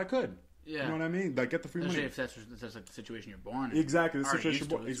same shit if I could. Yeah. You know what I mean? Like, get the free money. If that's like the situation you're born in. Exactly. The situation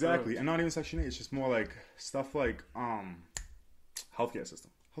you're born in. Exactly. And not even Section 8. It's just more like stuff like healthcare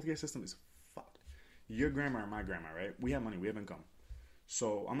system. Healthcare system is fucked. your grandma and my grandma, right? We have money, we have income.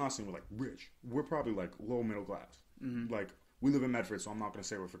 So I'm not saying we're like rich. We're probably like low middle class. Mm-hmm. Like we live in Medford, so I'm not gonna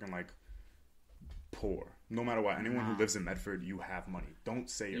say we're freaking like poor. No matter what, anyone who lives in Medford, you have money. Don't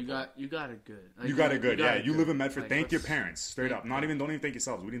say you got it good. Like, you got it good. Yeah, you live in Medford. Like, thank your parents, straight up. Don't even thank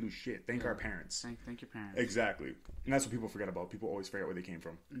yourselves. We didn't do shit. Thank our parents. Thank your parents. Exactly, and that's what people forget about. People always forget where they came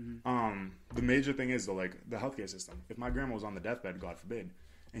from. Mm-hmm. The major thing is though, like the healthcare system. If my grandma was on the deathbed, God forbid,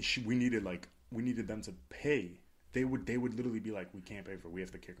 and we needed them to pay. They would literally be like, we can't pay for it. We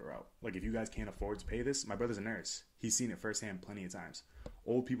have to kick her out. Like, if you guys can't afford to pay this, my brother's a nurse. He's seen it firsthand plenty of times.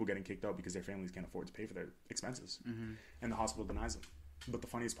 Old people getting kicked out because their families can't afford to pay for their expenses. Mm-hmm. And the hospital denies them. But the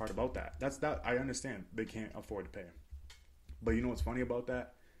funniest part about that, I understand they can't afford to pay. But you know what's funny about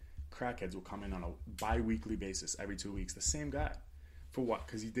that? Crackheads will come in on a bi-weekly basis every 2 weeks. The same guy. For what?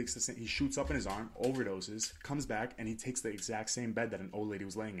 Because he shoots up in his arm, overdoses, comes back, and he takes the exact same bed that an old lady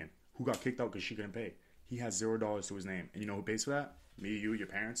was laying in, who got kicked out because she couldn't pay. He has $0 to his name. And you know who pays for that? Me, you, your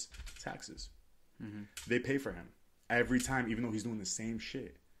parents. Taxes. Mm-hmm. They pay for him every time, even though he's doing the same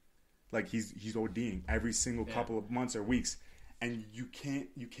shit. Like, he's ODing every single couple of months or weeks. And you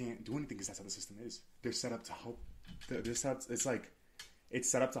can't do anything because that's how the system is. They're set up to help. It's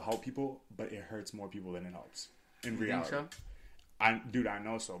set up to help people, but it hurts more people than it helps. In reality. Think so? I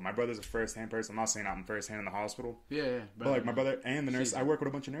know so. My brother's a first-hand person. I'm not saying I'm first-hand in the hospital. Yeah. But like my brother and the nurse, I work with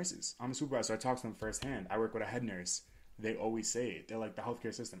a bunch of nurses. I'm a supervisor, so I talk to them first-hand. I work with a head nurse. They always say it. They're like, the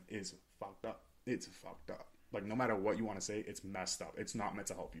healthcare system is fucked up. It's fucked up. Like, no matter what you want to say, it's messed up. It's not meant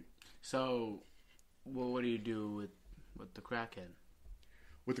to help you. So, what do you do with the crackhead?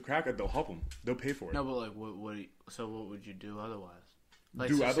 With the crackhead, they'll help them. They'll pay for it. No, but like, what would you do otherwise? Like,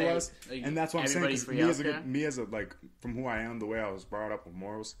 do otherwise, and that's what I'm saying. Me as a from who I am, the way I was brought up with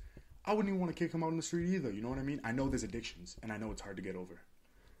morals, I wouldn't even want to kick him out in the street either. You know what I mean? I know there's addictions, and I know it's hard to get over.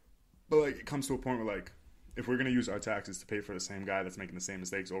 But like, it comes to a point where like, if we're gonna use our taxes to pay for the same guy that's making the same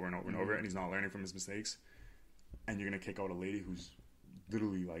mistakes over and over and over, and he's not learning from his mistakes, and you're gonna kick out a lady who's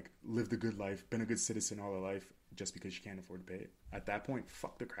literally like lived a good life, been a good citizen all her life, just because she can't afford to pay it. At that point,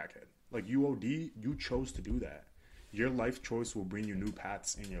 fuck the crackhead. Like, you OD, you chose to do that. Your life choice will bring you new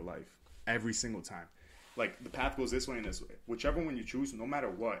paths in your life every single time. Like, the path goes this way and this way. Whichever one you choose, no matter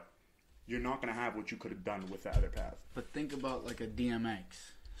what, you're not going to have what you could have done with the other path. But think about, like, a DMX.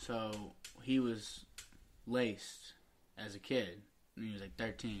 So, he was laced as a kid, and he was, like,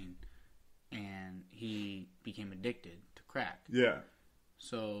 13, and he became addicted to crack. Yeah.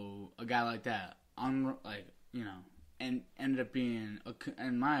 So, a guy like that, and ended up being,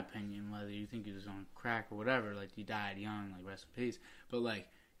 in my opinion, whether you think he was on crack or whatever, like, he died young, like, rest in peace, but, like,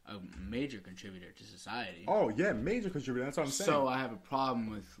 a major contributor to society. Oh, yeah, major contributor, that's what I'm saying. So I have a problem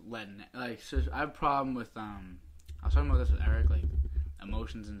with I have a problem with, I was talking about this with Eric, like,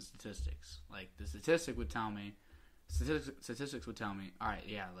 emotions and statistics. Like, the statistics would tell me, all right,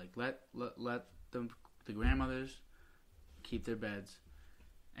 yeah, like, let the grandmothers keep their beds,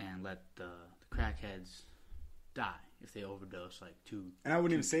 and let the crackheads die if they overdose like two. And I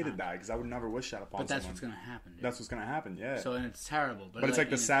wouldn't even say to die because I would never wish that upon someone. But that's what's gonna happen. Dude. That's what's gonna happen. Yeah. So and it's terrible. But it's like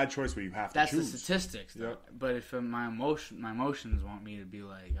the sad choice where you have to choose. That's the statistics. Though. Yep. But if my emotions want me to be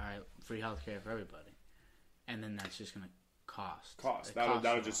like, all right, free healthcare for everybody, and then that's just gonna cost.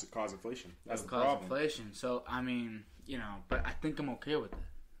 That'll just cause inflation. That's the problem. Inflation. So I mean, but I think I'm okay with it.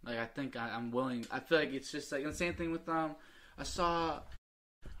 Like I think I'm willing. I feel like it's just like the same thing with I saw.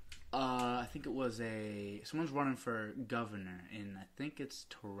 I think it was someone's running for governor in, I think it's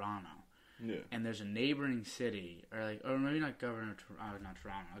Toronto. Yeah. And there's a neighboring city, or maybe not governor, not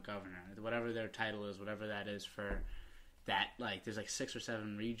Toronto, a governor, whatever their title is, whatever that is for that, like, there's like 6 or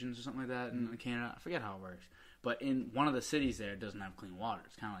 7 regions or something like that in Canada. I forget how it works. But in one of the cities there, it doesn't have clean water.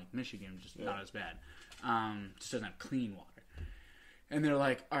 It's kind of like Michigan, just not as bad. Just doesn't have clean water. And they're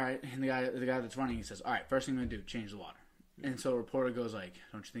like, all right, and the guy that's running, he says, all right, first thing I'm going to do, change the water. And so a reporter goes like,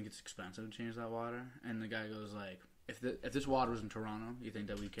 don't you think it's expensive to change that water? And the guy goes like, if this water was in Toronto, you think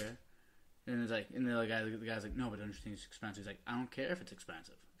that we care? And it's like, and the guy's like, no, but don't you think it's expensive? He's like, I don't care if it's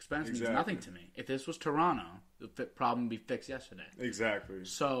expensive. Expensive means nothing to me. If this was Toronto, the problem would be fixed yesterday. Exactly.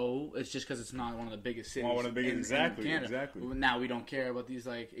 So it's just because it's not one of the biggest cities. One of the biggest, in Canada. Exactly. Now we don't care about these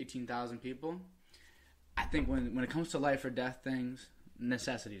like 18,000 people. I think when it comes to life or death things,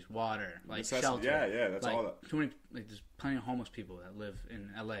 necessities, water, like shelter. Yeah, that's like, all that. Too many, like, there's plenty of homeless people that live in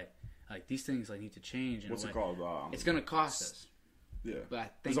LA. Like, these things like need to change. What's it called? It's gonna cost us. Yeah, but I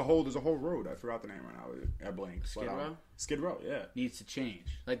think there's a whole road. I forgot the name right now. I blank. Skid Row. Yeah, needs to change.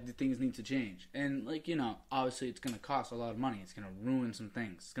 Like, the things need to change, and like, obviously it's gonna cost a lot of money. It's gonna ruin some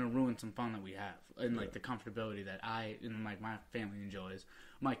things. It's gonna ruin some fun that we have, and like the comfortability that I and like my family enjoys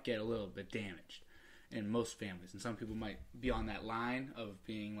might get a little bit damaged. in most families. And some people might be on that line of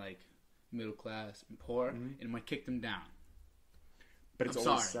being like middle class and poor, and it might kick them down. But it's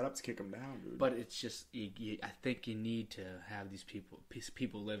always set up to kick them down, dude. But it's just, I think you need to have these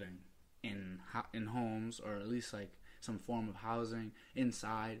people living in homes, or at least like some form of housing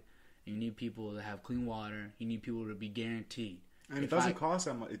inside. And you need people to have clean water. You need people to be guaranteed. And it doesn't cost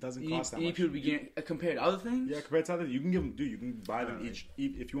that much. It doesn't cost that much. You need people to be guaranteed compared to other things. Yeah, compared to other, you can give them. Dude, you can buy them each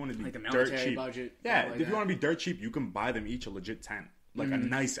if you want to be like the dirt military cheap. Budget. Yeah, Like if you want to be dirt cheap, you can buy them each a legit tent. Like a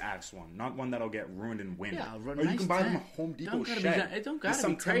nice ass one, not one that'll get ruined in wind. Yeah, or you can buy them a Home Depot shed. It don't gotta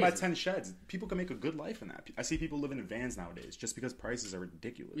some be crazy. 10 by 10 sheds. People can make a good life in that. I see people living in vans nowadays just because prices are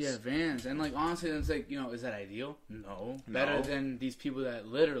ridiculous. Yeah, vans. And like honestly, it's like, is that ideal? No. Better than these people that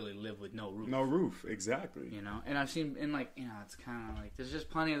literally live with no roof. No roof, exactly. And I've seen in like it's kind of like there's just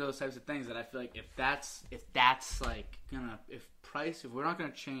plenty of those types of things that I feel like if that's like if we're not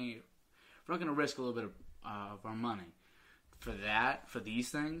gonna change, if we're not gonna risk a little bit of our money for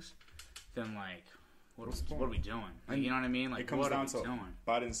these things, then like what are we doing? Like, you know what I mean? Like, it comes down to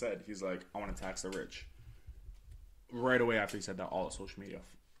Biden said, he's like, I want to tax the rich. Right away after he said that, all of social media,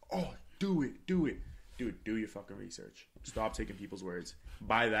 do it. Dude, do your fucking research. Stop taking people's words.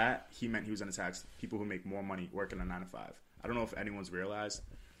 By that, he meant he was going to tax people who make more money working a 9 to 5. I don't know if anyone's realized,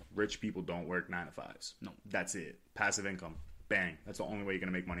 rich people don't work 9 to 5s. No. That's it. Passive income. Bang. That's the only way you're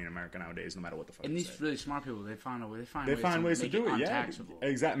going to make money in America nowadays, no matter what the fuck. And these really smart people, they find ways to do it. Yeah,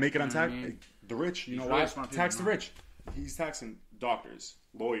 exactly. Make it untaxable. I mean? The rich, you know what? Tax the rich. He's taxing doctors,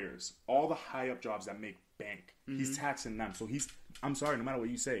 lawyers, all the high up jobs that make bank. He's taxing them. So I'm sorry, no matter what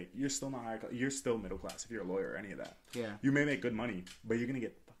you say, you're still not high class. You're still middle class if you're a lawyer or any of that. Yeah. You may make good money, but you're going to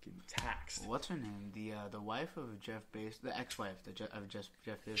get fucking taxed. What's her name? The wife of Jeff Bezos, the ex-wife of Jeff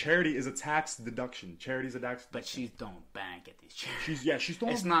Bezos. Charity is a tax deduction. Charity's a tax deduction. But she's throwing bank at these charities. She's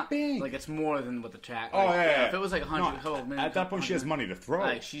throwing It's not bank. like it's more than what the tax. Like, yeah. If it was like 100, at that point she has money to throw.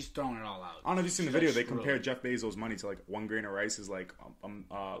 Like she's throwing it all out. I don't know if you've seen the video. They compared Jeff Bezos' money to like 1 grain of rice is like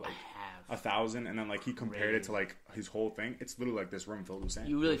 1,000, and then like he compared it to like his whole thing. It's literally like this room filled with sand.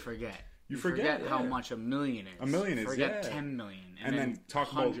 You really forget. You forget how much a million is. A million is, forget 10 million. And then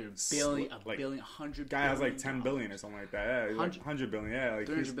talk about 100 billion, like, 100 guy has like 10 billion or something like that. Yeah, 100 billion. Yeah, like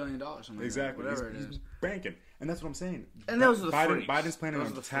 $300 billion, something exactly. Like that, whatever he's banking, and that's what I'm saying. And those are the Biden's planning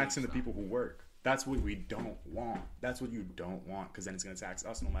on taxing the people who work. That's what we don't want. That's what you don't want, because then it's going to tax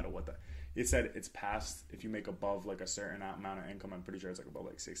us no matter what. It said it's passed if you make above like a certain amount of income. I'm pretty sure it's like above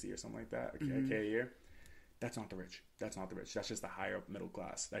like 60 or something like that. K a year. That's not the rich. That's just the higher up middle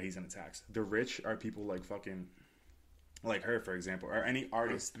class that he's going to tax. The rich are people like fucking, like her, for example, or any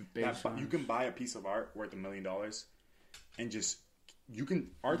artist. You can buy a piece of art worth $1 million, and just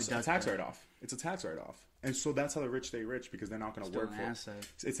art's a tax write-off. It's a tax write-off, and so that's how the rich stay rich, because they're not going to work for it.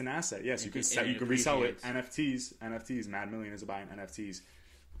 It's an asset. Yes, you can resell it. NFTs. Mad Million buying NFTs.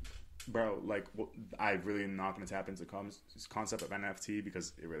 Bro, like, I really am not going to tap into this concept of NFT,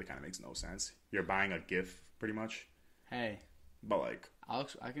 because it really kind of makes no sense. You're buying a gift, pretty much. Hey. But, like...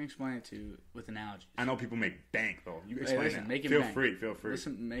 I can explain it to you with analogies. I know people make bank, though. You can explain it. Feel free.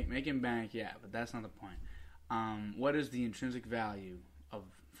 Listen, making bank, yeah, but that's not the point. What is the intrinsic value of,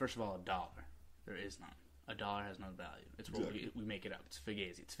 first of all, a dollar? There is none. A dollar has no value. It's what we make it up. It's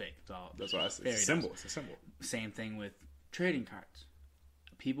fugazi. It's fake. It's all... That's what I say. It's a symbol. It's a symbol. Same thing with trading cards.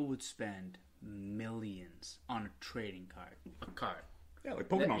 People would spend millions on a trading card. A card. Yeah, like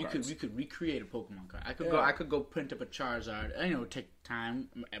Pokemon cards. We could recreate a Pokemon card. I could go print up a Charizard. Take time,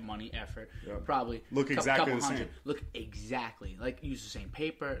 money, effort. Yeah. Probably look exactly the same. Look exactly like use the same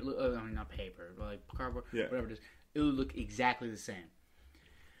paper. Not paper, but like cardboard. Yeah. Whatever it is. It would look exactly the same.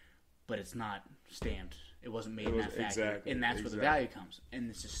 But it's not stamped. It wasn't made in that factory, and that's where the value comes.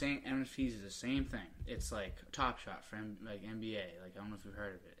 And it's the same. NFTs is the same thing. It's like Top Shot for like NBA. Like I don't know if you've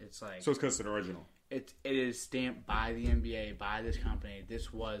heard of it. It's like so it's because it's an original. It is stamped by the NBA, by this company.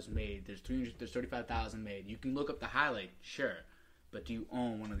 This was made. There's 35,000 made. You can look up the highlight, sure, but do you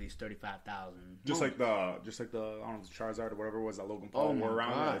own one of these 35,000? Just like the I don't know, the Charizard or whatever it was that Logan Paul wore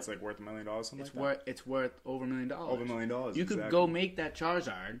around. It's like worth $1 million. It's worth over $1 million. Over $1 million. You could go make that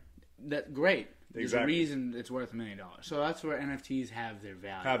Charizard. That great. There's a reason it's worth $1 million. So that's where NFTs have their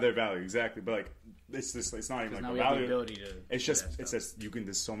value. Exactly. But like, it's not even like now the we value. Have the ability to it's just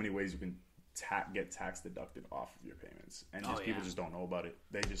there's so many ways you can get tax deducted off of your payments, and people just don't know about it.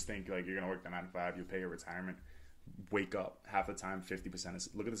 They just think like you're gonna work the 9 to 5, you pay your retirement. Wake up. Half the time, 50% is.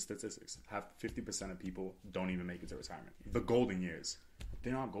 Look at the statistics. 50% of people don't even make it to retirement. The golden years.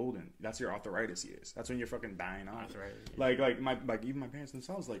 They're not golden. That's your arthritis years. That's when you're fucking dying off. Like even my parents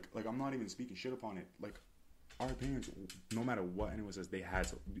themselves. Like I'm not even speaking shit upon it. Like our parents, no matter what anyone says,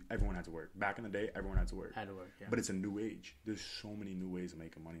 everyone had to work. Back in the day, everyone had to work. Yeah. But it's a new age. There's so many new ways of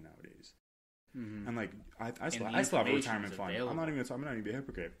making money nowadays. Mm-hmm. And like, I still have a retirement fund. I'm not even be a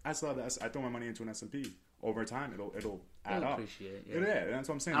hypocrite. I still have that. I throw my money into an S&P. Over time, it'll add up. Appreciate, yeah. Yeah, that's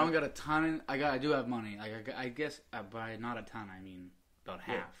what I'm saying. I don't got a ton. I do have money. Like I guess by not a ton, I mean about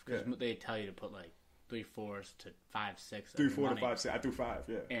half. Because they tell you to put like 3/4 to 5/6. 3/4 to 5/6. I threw 5.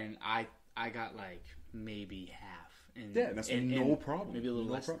 Yeah. And I got like maybe half. And, that's no problem. Maybe a little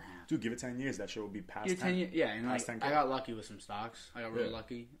less than half. Dude, give it 10 years. That shit will be past 10 years. Yeah, and like, 10K. I got lucky with some stocks. I got really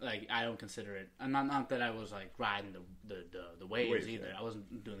lucky. Like I don't consider it. I'm not that I was like riding the waves either. Yeah. I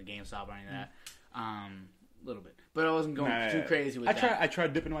wasn't doing the GameStop or any of that. A little bit, but I wasn't going too crazy with that. I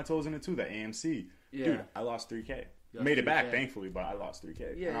tried dipping my toes in it too. The AMC. Yeah. Dude, I lost 3K. Made it back, thankfully, but I lost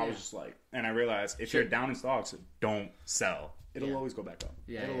 3K. Yeah, and I was just like, and I realized if you're down in stocks, don't sell. It'll always go back up.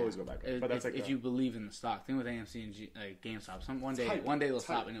 Yeah, it'll always go back up. But that's if you believe in the stock. Thing with AMC and GameStop, one day they'll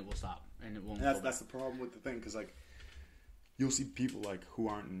stop and it will stop and it won't. That's the problem with the thing because like you'll see people like who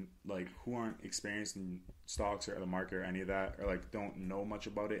aren't experienced in stocks or the market or any of that or like don't know much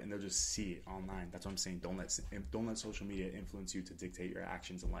about it and they'll just see it online. That's what I'm saying. Don't let social media influence you to dictate your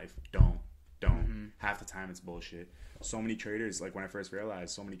actions in life. Don't. Mm-hmm. Half the time it's bullshit. So many traders, like when I first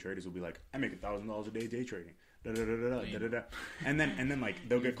realized, so many traders will be like, I make $1,000 a day day trading. Da, da, da, da, da, da, da. And then like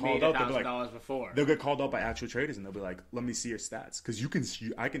they'll get called out. They'll be like, before. They'll get called out by actual traders and they'll be like, let me see your stats because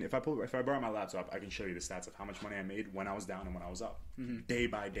I can if I borrow my laptop I can show you the stats of how much money I made when I was down and when I was up, day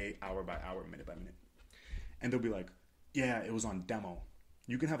by day, hour by hour, minute by minute. And they'll be like, yeah, it was on demo.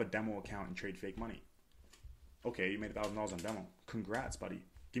 You can have a demo account and trade fake money. Okay, you made $1,000 on demo. Congrats, buddy.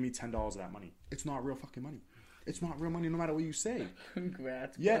 Give me $10 of that money. It's not real fucking money. It's not real money no matter what you say.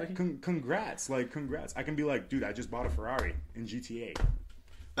 Congrats. Yeah, congrats. Like, congrats. I can be like, dude, I just bought a Ferrari in GTA.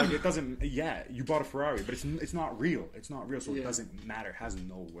 Like, it doesn't, you bought a Ferrari, but it's not real. It's not real, so it doesn't matter. It has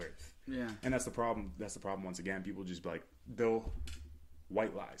no worth. Yeah. And that's the problem. That's the problem once again. People just be like,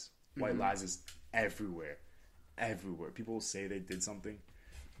 white lies. White lies is everywhere. Everywhere. People say they did something,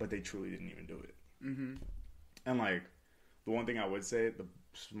 but they truly didn't even do it. Mm-hmm. And, like, the one thing I would say, the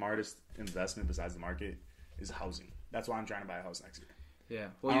smartest investment besides the market is housing. That's why I'm trying to buy a house next year. Yeah.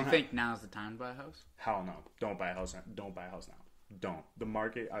 Well, you think now's the time to buy a house? Hell no. Don't buy a house. Don't buy a house now. Don't. The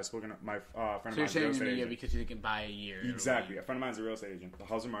market. I've spoken to my friend of mine. So you're saying in a year because you can buy a year. Exactly. A friend of mine's a real estate agent. The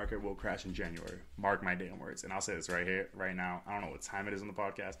housing market will crash in January. Mark my damn words. And I'll say this right here, right now. I don't know what time it is on the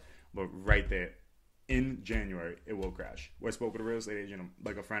podcast, but right there, in January, it will crash. I spoke with a real estate agent,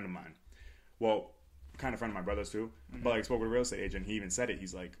 like a friend of mine. Well, kind of friend of my brother's too, but like spoke with a real estate agent. He even said it.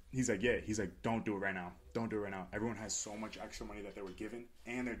 He's like, don't do it right now. Don't do it right now. Everyone has so much extra money that they were given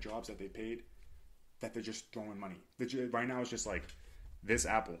and their jobs that they paid that they're just throwing money. Right now it's just like this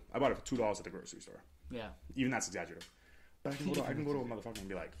apple. I bought it for $2 at the grocery store. Yeah, even that's exaggerative. But I can go to a motherfucker and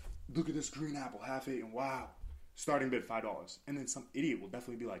be like, look at this green apple, half eaten. Wow, starting bid $5, and then some idiot will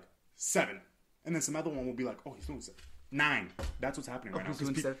definitely be like $7, and then some other one will be like, oh, he's doing $9. That's what's happening right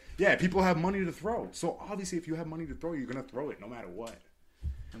now. People have money to throw. So obviously, if you have money to throw, you're gonna throw it no matter what.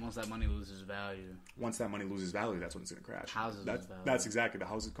 And once that money loses value, that's when it's gonna crash. Houses lose value. That's exactly the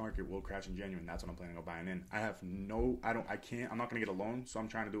housing market will crash in January. And that's what I'm planning on buying in. I'm not gonna get a loan, so I'm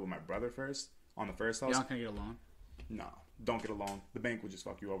trying to do it with my brother first on the first house. You're not gonna get a loan? No, don't get a loan. The bank will just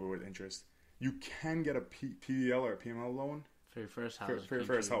fuck you over with interest. You can get a PDL or a PML loan for your first house. For your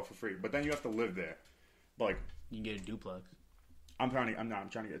first house for free, but then you have to live there. Like, you can get a duplex. I'm trying to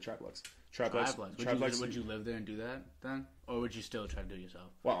get a triplex. Would you live there and do that then, or would you still try to do it yourself?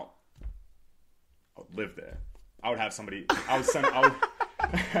 Well, I would live there. I would have somebody.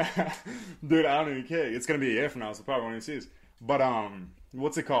 Dude, I don't even care. It's gonna be a year from now, so probably won't even see this. But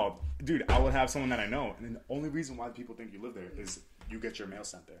what's it called, dude? I would have someone that I know, and then the only reason why people think you live there is you get your mail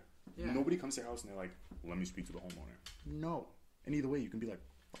sent there. Yeah. Nobody comes to your house and they're like, "Let me speak to the homeowner." No, and either way, you can be like,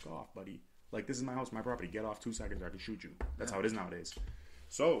 "Fuck off, buddy." Like, this is my house, my property. Get off 2 seconds or I can shoot you. That's how it is nowadays.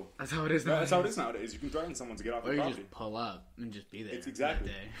 So that's how it is nowadays. You can threaten someone to get off the property. Or you just pull up and just be there. It's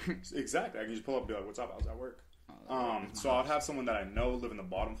exactly. Exactly. I can just pull up and be like, "What's up? I was at work." So I'd have someone that I know live in the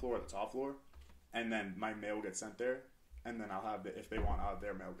bottom floor or the top floor, and then my mail gets sent there, and then I'll have if they want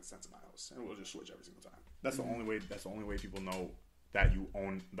their mail gets sent to my house, and we'll just switch every single time. That's the only way. That's the only way people know that you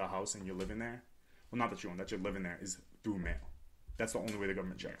own the house and you're living there. Well, not that you own, that you're living there is through mail. That's the only way the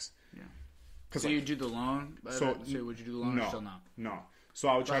government checks. Yeah. So you do the loan? So would you do the loan or still not? No. So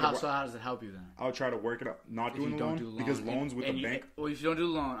I would try So how does it help you then? I would try to work it up. Not doing the loan, because loans with the bank. Well, if you don't do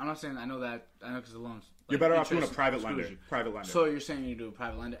the loan, I'm not saying I know because the loans. You're better off doing a private lender. So you're saying you do a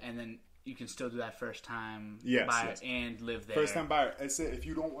private lender, and then you can still do that first time buyer and live there. First time buyer. I say if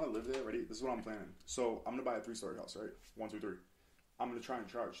you don't want to live there, ready? This is what I'm planning. So I'm gonna buy a 3-story house, right? 1, 2, 3. I'm gonna try and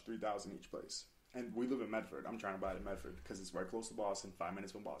charge $3,000 each place. And we live in Medford. I'm trying to buy it in Medford because it's right close to Boston. 5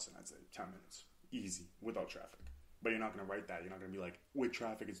 minutes from Boston, I'd say 10 minutes, easy without traffic. But you're not gonna write that. You're not gonna be like with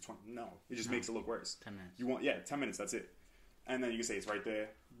traffic it's 20. No, it just makes it look worse. 10 minutes. You want 10 minutes. That's it. And then you can say it's right there.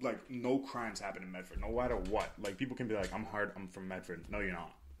 Like no crimes happen in Medford, no matter what. Like people can be like, I'm from Medford. No, you're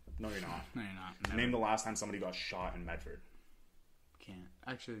not. No, you're not. No, you're not. Never. Name the last time somebody got shot in Medford. Can't.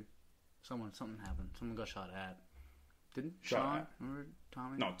 Actually, something happened. Someone got shot at. Didn't Shot Sean? at. Remember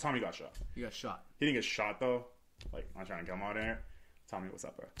Tommy? No, Tommy got shot. He got shot. He didn't get shot though. Like, I'm not trying to come out there. Tommy, what's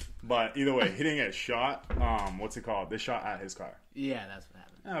up, bro? But either way, he didn't get shot. What's it called? They shot at his car. Yeah, that's what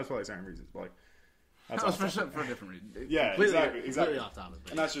happened. That was for like certain reasons, but like That was for a different reason. Yeah, exactly. Completely off topic.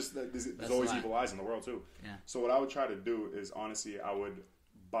 And that's just there's always evil eyes in the world too. Yeah. So what I would try to do is honestly, I would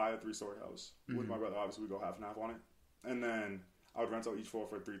buy a 3-story house with my brother. Obviously, we go half and half on it, and then I would rent out each floor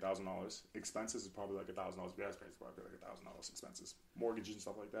for $3,000. Expenses is probably like $1,000. Gas price is probably like $1,000 expenses, mortgages and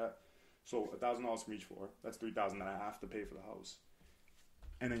stuff like that. So $1,000 from each floor. That's $3,000 that I have to pay for the house.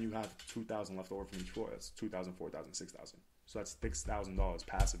 And then you have $2,000 left over from each floor. That's $2,000, $4,000, $6,000. So that's $6,000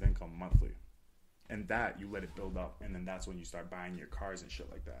 passive income monthly. And that you let it build up, and then that's when you start buying your cars and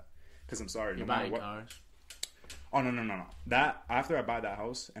shit like that. Because I'm sorry, You're no matter buying what. cars. Oh no. That after I buy that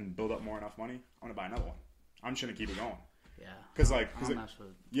house and build up more enough money, I'm gonna buy another one. I'm just gonna keep it going. Yeah. Because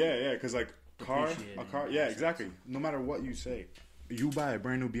because like a car, yeah, exactly. No matter what you say, you buy a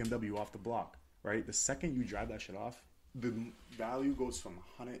brand new BMW off the block, right? The second you drive that shit off, the value goes from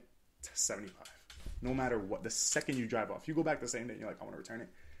 100 to 75. No matter what, the second you drive off, you go back the same day, you're like, I want to return it.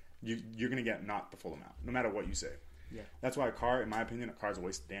 You're gonna get not the full amount, no matter what you say. Yeah. That's why a car, in my opinion, a car is a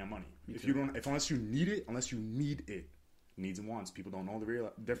waste of damn money. Unless you need it, needs and wants. People don't know the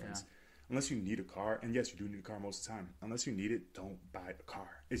real difference. Yeah. Unless you need a car, and yes, you do need a car most of the time. Unless you need it, don't buy a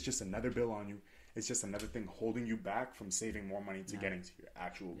car. It's just another bill on you. It's just another thing holding you back from saving more money to getting to your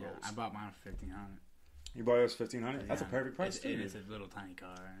actual goals. I bought mine for $1,500. You bought yours for $1,500? That's a perfect price. It is a little tiny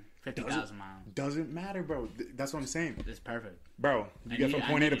car. 50,000 miles. Doesn't matter, bro. That's what I'm saying. It's perfect. Bro, you get from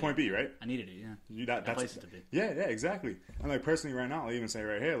point A to point B, right? I needed it, yeah. That's place it to be. Yeah, exactly. And like personally right now, I'll even say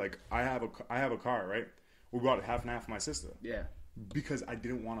right here, like I have a car, right? We bought it half and half for my sister. Yeah. Because I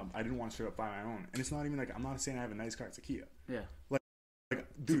didn't want to straight up buy my own. And it's not even like, I'm not saying I have a nice car, it's a Kia. Yeah. Like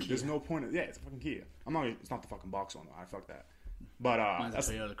dude, there's no point it's a fucking Kia. It's not the fucking box one though. I fuck that. But mine's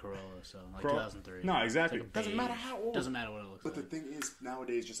a Toyota Corolla, so like 2003. No, exactly. Like doesn't matter how old. Doesn't matter what it looks like. But the thing is,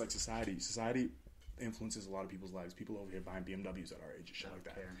 nowadays, just like society influences a lot of people's lives. People over here buying BMWs at our age and shit like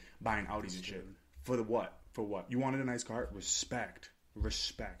that, buying Audis and shit. For the what? For what? You wanted a nice car? Respect.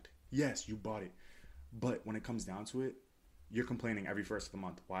 Yes, you bought it, but when it comes down to it, you're complaining every first of the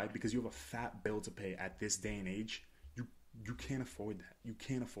month. Why? Because you have a fat bill to pay at this day and age. You can't afford that. You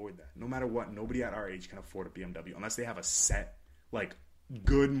can't afford that. No matter what, nobody at our age can afford a BMW unless they have a set. Like,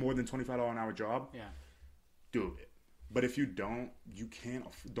 good more than $25 an hour job, do it. But if you don't, you can't.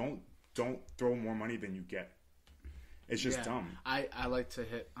 Don't throw more money than you get. It's just dumb. I like to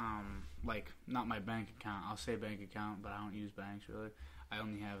hit like not my bank account. I'll say bank account, but I don't use banks really. I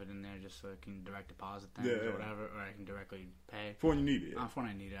only have it in there just so I can direct deposit things or whatever, or I can directly pay. For when you need it. For when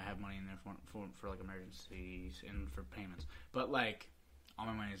I need it, I have money in there for like emergencies and for payments. But like all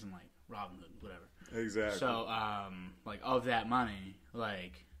my money is in like Robinhood, whatever. Exactly. So, like, of that money,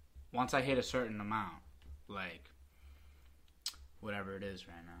 like, once I hit a certain amount, like, whatever it is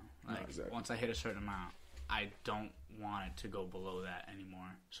right now, like, once I hit a certain amount, I don't want it to go below that anymore.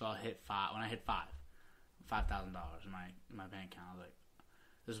 So I'll hit $5,000 in my bank account. I was like,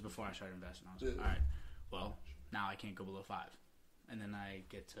 this is before I started investing. I was like, all right, well, now I can't go below 5. And then I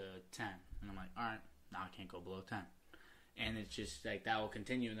get to 10, and I'm like, all right, now I can't go below 10. And it's just like that will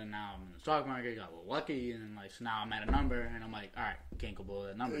continue. And then now I'm in the stock market, got a little lucky, and then like so now I'm at a number, and I'm like, all right, can't go below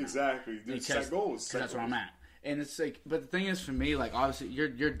that number. Exactly, dude. Set goals. That's where I'm at. And it's like, but the thing is, for me, like obviously,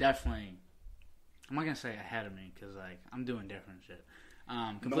 you're definitely. I'm not gonna say ahead of me because like I'm doing different shit.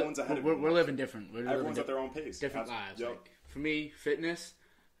 No one's ahead of me. We're living different. Everyone's at their own pace. Different lives. Yep. Like for me, fitness.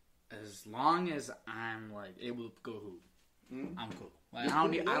 As long as I'm like able to go hoop, I'm cool. Like I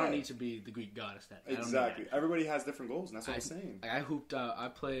don't need to be the Greek goddess. Exactly. Everybody has different goals, and that's what I'm saying. Like I hooped. I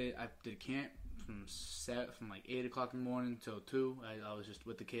did camp from like 8 o'clock in the morning till 2. I was just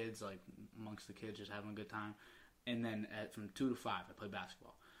with the kids, like amongst the kids, just having a good time. And then from 2 to 5, I played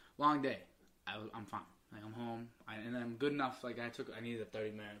basketball. Long day. I'm fine. Like I'm home, and I'm good enough. Like I needed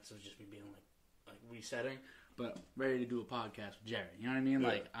 30 minutes of just me being like resetting, but ready to do a podcast with Gerry. You know what I mean?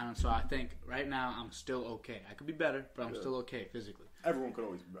 Yeah. So I think right now I'm still okay. I could be better, but I'm still okay physically. Everyone could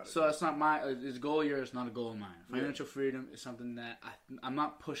always be better. So that's not it's a goal of yours, it's not a goal of mine. Financial freedom is something that I'm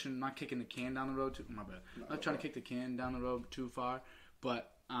not pushing, not kicking the can down the road too. My bad. I'm not trying to kick the can down the road too far,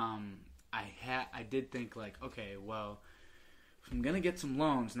 but I did think like, okay, well, if I'm gonna get some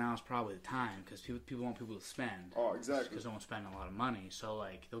loans, now is probably the time because people want people to spend. Oh, exactly. Because they won't spend a lot of money, so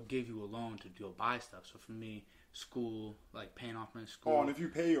like they'll give you a loan to go buy stuff. So for me, school, like paying off my school. Oh, and if you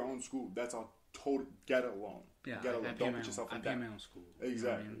pay your own school, that's a total get a loan. Yeah, get a like loan. Don't put yourself in debt. I pay my own school.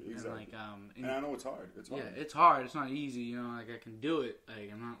 Exactly, You know what I mean? exactly. And and I know it's hard. It's hard. Yeah, it's hard. It's not easy. You know, like I can do it. Like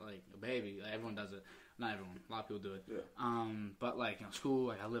I'm not like a baby. Like, everyone does it. Not everyone. A lot of people do it. Yeah. But like school.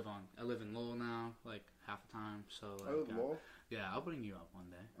 Like I live in Lowell now. Like half the time. So like, I live in Lowell. Yeah, I'll bring you up one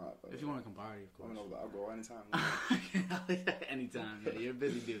day. Right, if you want to come party, of course. I'll go anytime. Anytime. Yeah, you're a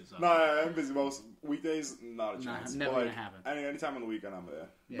busy dude. So. No, I'm busy most weekdays. Not a chance. Never gonna happen. Anytime on the weekend, I'm there.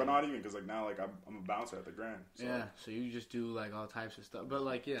 Yeah. But not even because like now, like I'm a bouncer at the Grand. So. Yeah, so you just do like all types of stuff. But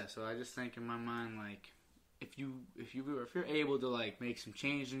like, yeah, so I just think in my mind, like, if you're able to like make some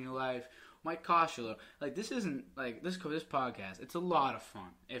change in your life, might cost you a little. Like this isn't like this podcast. It's a lot of fun.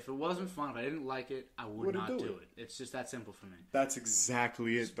 If it wasn't fun, if I didn't like it, I would not do it. It's just that simple for me. That's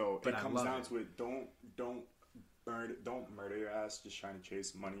exactly it, though. But it comes down to it. Don't murder your ass just trying to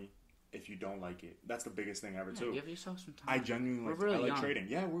chase money if you don't like it. That's the biggest thing ever, too. Give yourself some time. I genuinely I like trading.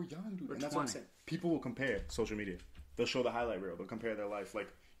 Yeah, we're young, dude. And that's what I'm saying. People will compare social media. They'll show the highlight reel. They'll compare their life. Like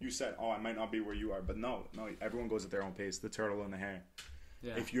you said, I might not be where you are, but no, everyone goes at their own pace. The turtle in the hare.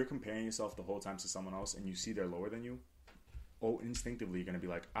 Yeah. If you're comparing yourself the whole time to someone else and you see they're lower than you, instinctively you're gonna be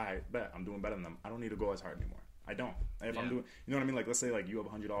like, I bet I'm doing better than them. I don't need to go as hard anymore. I don't. If I'm doing, you know what I mean? Like, let's say like you have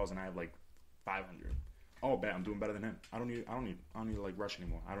 $100 and I have like 500. Oh, bet I'm doing better than him. I don't need to like rush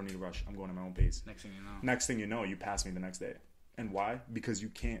anymore. I don't need to rush. I'm going at my own pace. Next thing you know, you pass me the next day. And why? Because you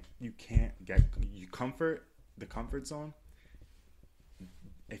can't get the comfort zone.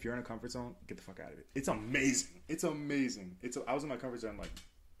 If you're in a comfort zone, get the fuck out of it. It's amazing. I was in my comfort zone like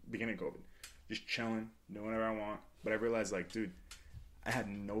beginning of COVID, just chilling, doing whatever I want. But I realized like, dude, I had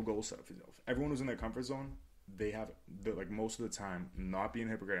no goal set for myself. Everyone who's in their comfort zone, they have like most of the time, not being a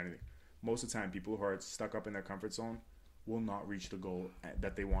hypocrite or anything. Most of the time, people who are stuck up in their comfort zone will not reach the goal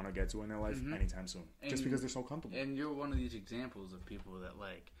that they want to get to in their life anytime soon, just because they're so comfortable. And you're one of these examples of people that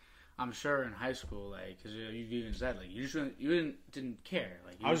like. I'm sure in high school, like, because you even said, like, you didn't care.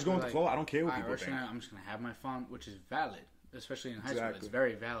 Like, I was just going with the flow. I don't care what people think. I'm just going to have my fun, which is valid, especially in high school. It's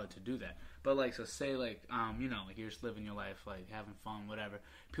very valid to do that. But, like, so say, like, like, you're just living your life, like, having fun, whatever.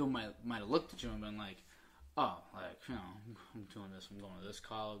 People might have looked at you and been like, oh, like, I'm doing this. I'm going to this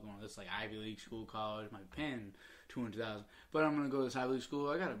college, going to this, like, Ivy League school college. My paying $200,000. But I'm going to go to this Ivy League school.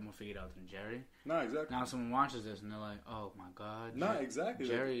 I got it more figured out than Gerry. No, exactly. Now someone watches this and they're like, oh, my God. No, exactly.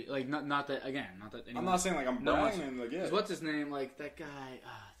 Gerry, like, not that anyone, I'm not saying, like, I'm bragging. Like, yeah. What's his name? Like, that guy.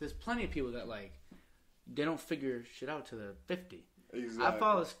 There's plenty of people that, like, they don't figure shit out till they're 50. Exactly. I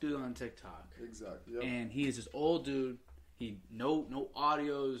follow this dude on TikTok. Exactly. Yep. And he is this old dude. He no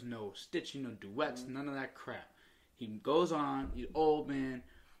audios, no stitching, no duets, none of that crap. He goes on, he's an old man,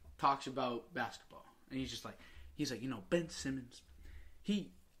 talks about basketball. And he's like, Ben Simmons, he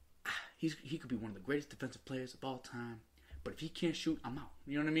could be one of the greatest defensive players of all time, but if he can't shoot, I'm out.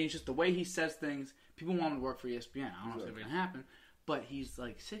 You know what I mean? It's just the way he says things. People want him to work for ESPN. I don't know if it's ever going to happen, but he's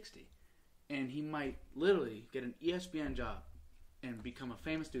like 60. And he might literally get an ESPN job and become a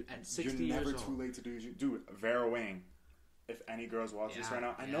famous dude at 60 years old. You're never too late to do it. Vera Wang, if any girls watch this right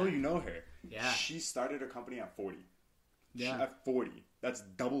now, I know you know her. Yeah. She started a company at 40. Yeah. At 40. That's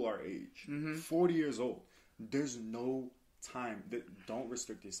double our age. 40 years old. There's no time. Don't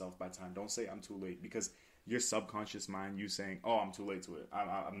restrict yourself by time. Don't say I'm too late, because your subconscious mind, you saying, oh, I'm too late to it.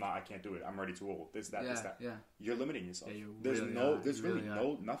 I'm not. I can't do it. I'm already too old. This, that. Yeah. You're limiting yourself. Yeah, there's really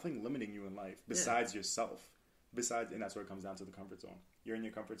nothing limiting you in life besides yourself. And that's where it comes down to the comfort zone. You're in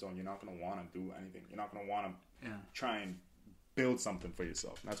your comfort zone. You're not going to want to do anything. You're not going to want to try and build something for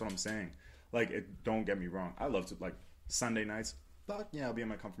yourself. That's what I'm saying. Like, don't get me wrong. I love to, like, Sunday nights. Fuck yeah, I'll be in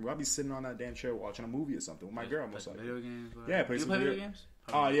my comfort room. I'll be sitting on that damn chair watching a movie or something with my girl. Most likely. Video games? Yeah, play some video games?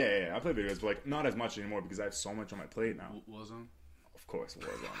 Oh, yeah. I play video games, but, like, not as much anymore because I have so much on my plate now. Warzone? Of course,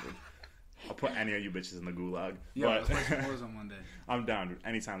 Warzone, dude. I'll put any of you bitches in the gulag. Yeah, let's play some Warzone one day. I'm down, dude.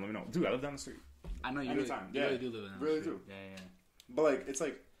 Anytime, let me know. Dude, I live down the street. I know you Anytime. Really do live down the street. Really do. Yeah. But, like, it's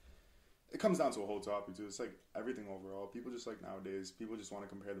like, it comes down to a whole topic, too. It's like everything overall. People just, like, nowadays, people just want to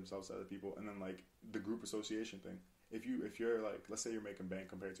compare themselves to other people. And then, like, the group association thing. If you're, like, let's say you're making bank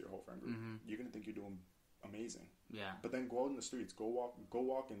compared to your whole friend group, you're going to think you're doing amazing. Yeah. But then go out in the streets. Go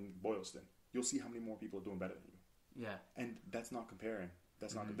walk in Boylston. You'll see how many more people are doing better than you. Yeah. And that's not comparing.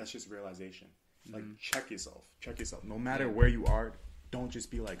 That's not. That's just realization. Like, check yourself. No matter where you are, don't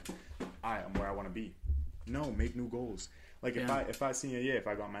just be like, I'm where I want to be. No, make new goals. Like if I senior year, if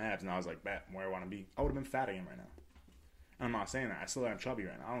I got my abs and I was like, bet, I'm where I want to be, I would have been fat again right now. And I'm not saying that. I still am chubby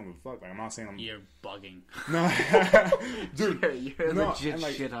right now. I don't give a fuck. Like, I'm not saying I'm... You're bugging. No. Dude. You're legit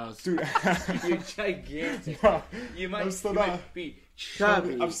like, shithouse. Dude. You're gigantic. No, you might be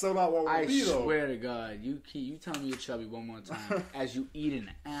chubby. I'm still not what I be, though. I swear to God. You tell me you're chubby one more time as you eat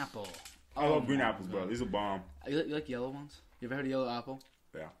an apple. I love green apples, bro. These are bomb. You like yellow ones? You ever had a yellow apple?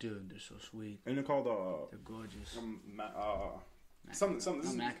 Yeah. Dude, they're so sweet. And they're called... they're gorgeous. Something.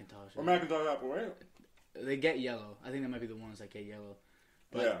 Macintosh. Or Macintosh apple, right? They get yellow. I think that might be the ones that get yellow.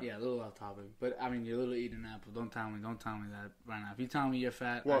 But yeah, a little off topic. But I mean, you're literally eating an apple. Don't tell me that right now. If you tell me you're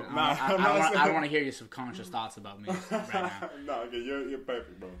fat, well, I don't want to hear your subconscious thoughts about me right now. No, okay, you're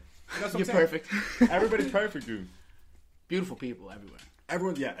perfect, bro. That's you're perfect. Everybody's perfect, dude. Beautiful people everywhere.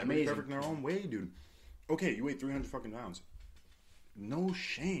 Everybody's perfect in their own way, dude. Okay, you weigh 300 fucking pounds. No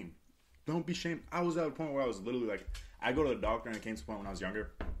shame. Don't be shamed. I was at a point where I was literally like, I go to the doctor and it came to a point when I was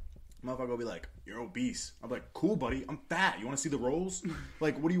younger. Motherfucker will be like, you're obese. I'm like, cool, buddy. I'm fat. You want to see the rolls?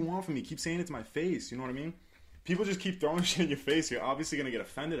 Like, what do you want from me? Keep saying it to my face. You know what I mean? People just keep throwing shit in your face. You're obviously going to get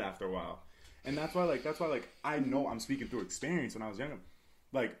offended after a while. And that's why, I know I'm speaking through experience when I was younger.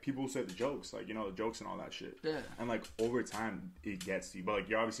 Like, people said the jokes, like, you know, the jokes and all that shit. Yeah. And, like, over time, it gets to you. But, like,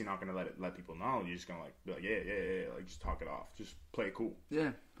 you're obviously not going to let people know. You're just going to, like, be like, yeah. Like, just talk it off. Just play it cool.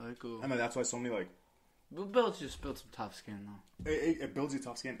 Yeah, play it cool. I mean, that's why so many, like... Build some tough skin, though. It builds your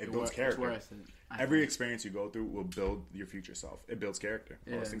tough skin. It builds character. It's worth it. Every experience you go through will build your future self. It builds character.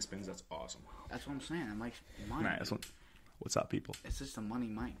 Yeah. Most things spins. That's awesome. That's what I'm saying. I'm like, money. Nah, that's what... What's up, people? It's just a money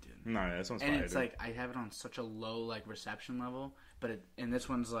mic, dude. No, that's one's and fire, it's dude. like I have it on such a low like reception level, but and this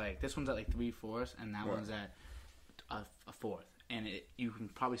one's at like 3/4, and that one's at a fourth, and you can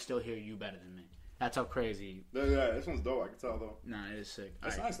probably still hear you better than me. That's how crazy. Yeah, this one's dope. I can tell though. Nah, it is sick.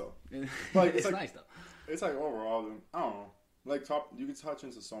 It's nice though. Like it's nice though. It's like overall, dude, I don't know. Like you can touch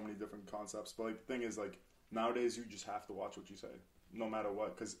into so many different concepts, but like the thing is, like nowadays you just have to watch what you say, no matter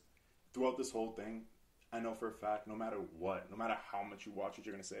what, because throughout this whole thing, I know for a fact, no matter what, no matter how much you watch what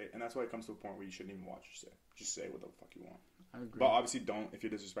you're gonna say, and that's why it comes to a point where you shouldn't even watch what you say. Just say what the fuck you want. I agree. But obviously, don't. If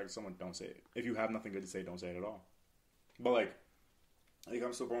you're disrespecting someone, don't say it. If you have nothing good to say, don't say it at all. But like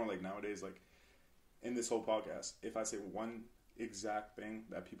I'm so born like nowadays, like in this whole podcast, if I say one exact thing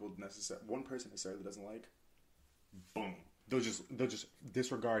that one person necessarily doesn't like, boom, they'll just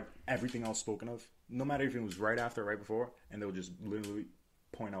disregard everything else spoken of, no matter if it was right after or right before, and they'll just literally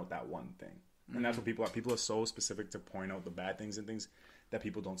point out that one thing. And that's what people are. People are so specific to point out the bad things and things that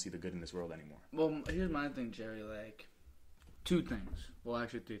people don't see the good in this world anymore. Well, here's my thing, Gerry. Like, two things. Well,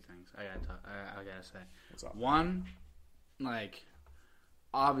 actually, three things. I gotta say. What's up? One, like,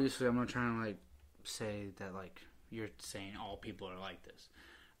 obviously, I'm not trying to like say that like you're saying all people are like this.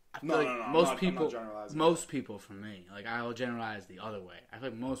 I feel like most people, for me, like I'll generalize the other way. I feel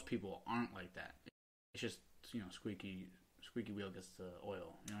like most people aren't like that. It's just squeaky wheel gets the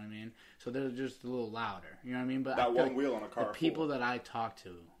oil, you know what I mean? So they're just a little louder, you know what I mean? But that one wheel on a car. The people that I talk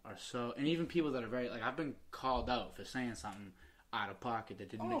to are so, and even people that are very, like, I've been called out for saying something out of pocket that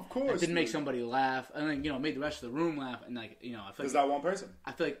didn't make somebody laugh, and then made the rest of the room laugh, and like I feel there's that one person.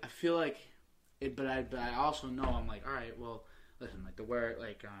 I feel like it, but I also know I'm like, all right, well, listen, like the word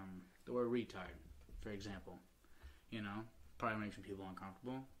retard, for example, probably makes some people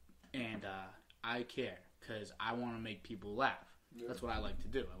uncomfortable, and I care. Because I want to make people laugh. Yeah. That's what I like to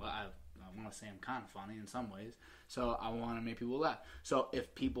do. I want to say I'm kind of funny in some ways. So I want to make people laugh. So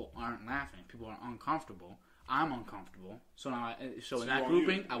if people aren't laughing, people are uncomfortable, I'm uncomfortable. So now, in that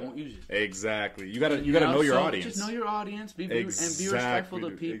grouping, I won't use it. Exactly. You gotta know your audience. Just know your audience. Be respectful to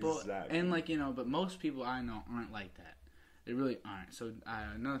people. Exactly. And but most people I know aren't like that. They really aren't. So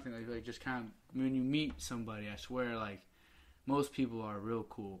another thing, like just kind of when you meet somebody, I swear, like most people are real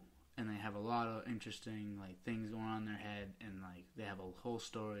cool. And they have a lot of interesting things going on in their head, and they have a whole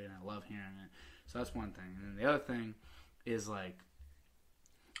story, and I love hearing it. So that's one thing. And then the other thing is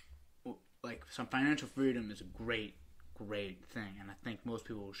some financial freedom is a great thing, and I think most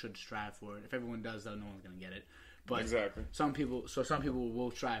people should strive for it. If everyone does, though, no one's going to get it. But exactly. Some people will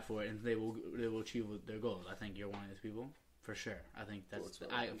strive for it, and they will achieve their goals. I think you're one of those people for sure. I think that's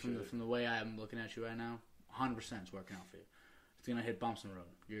from the way I'm looking at you right now, 100% it's working out for you. It's gonna hit bumps in the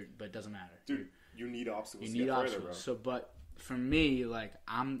road, but it doesn't matter. Dude, you need obstacles. You need obstacles. So, but for me,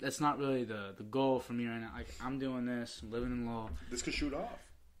 that's not really the goal for me right now. Like, I'm doing this, I'm living in law. This could shoot off.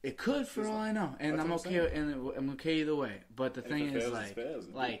 It could, for all I know, and I'm okay. I'm okay either way. But the thing is,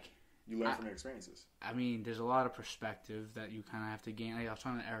 you learn from your experiences. I mean, there's a lot of perspective that you kind of have to gain. I was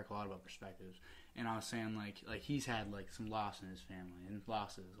talking to Eric a lot about perspectives, And I was saying like he's had like some loss in his family and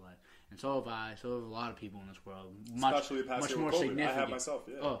loss in his life, and so have I. So have a lot of people in this world. Much more significant. I have myself.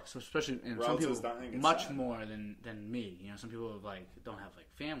 Yeah. Oh, so especially and relatives some people dying, much sad. more than me. You know, some people have, like don't have like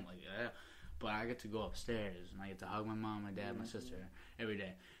family, but I get to go upstairs and I get to hug my mom, my dad, my sister every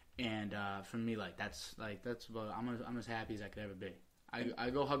day. And for me, that's about. I'm as happy as I could ever be. I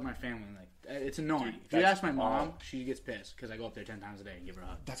go hug my family. Like it's annoying. Dude, if you ask my mom, she gets pissed because I go up there 10 times a day and give her a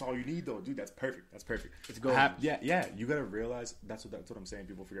hug. That's all you need, though, dude. That's perfect. It's gold. Yeah. You gotta realize that's what I'm saying.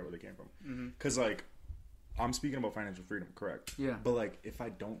 People forget where they came from. Because like, I'm speaking about financial freedom, correct? Yeah. But like, if I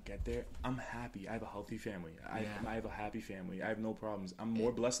don't get there, I'm happy. I have a healthy family. I have a happy family. I have no problems. I'm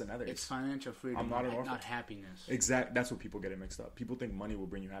more blessed than others. It's financial freedom. I'm not an orphan. Not happiness. Exactly. That's what people get it mixed up. People think money will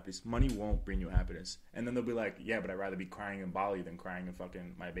bring you happiness. Money won't bring you happiness. And then they'll be like, yeah, but I'd rather be crying in Bali than crying in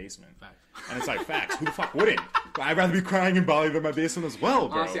fucking my basement. Facts. And it's like, facts. Who the fuck wouldn't? I'd rather be crying in Bali than my basement as well,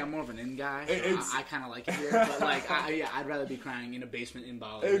 bro. Honestly, I'm more of an in guy. So I kind of like it here. But like, I'd rather be crying in a basement in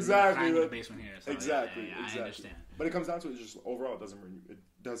Bali than crying in a basement here. So Exactly. I understand. But it comes down to it just overall, it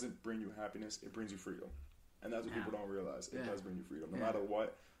doesn't bring you happiness. It brings you freedom, and that's what people don't realize. It does bring you freedom, no matter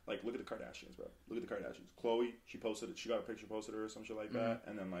what. Like, look at the Kardashians, bro. Look at the Kardashians. Khloe, she posted it. She got a picture posted her or some shit like that,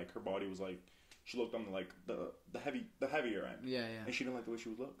 and then like her body was like, she looked on the heavier end. Yeah. And she didn't like the way she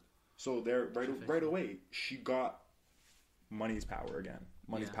would look. So there, right away, she got money's power again.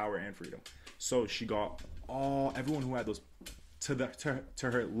 Money's power and freedom. So she got everyone who had those to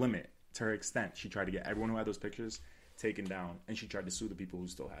her limit. To her extent, she tried to get everyone who had those pictures taken down, and she tried to sue the people who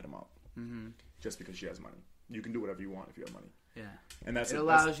still had them up, just because she has money. You can do whatever you want if you have money. Yeah, and it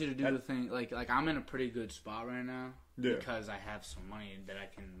allows you to do the thing. Like I'm in a pretty good spot right now because I have some money that I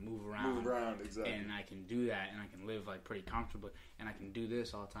can move around, exactly, and I can do that, and I can live like pretty comfortably, and I can do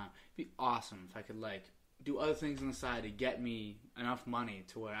this all the time. It'd be awesome if I could like do other things on the side to get me enough money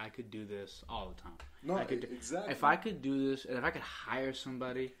to where I could do this all the time. No, exactly. If I could do this, and if I could hire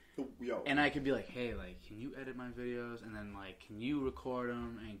somebody. And I could be like, hey, like, can you edit my videos? And then, like, can you record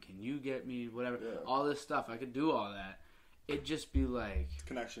them? And can you get me whatever? Yeah. All this stuff. I could do all that. It'd just be like...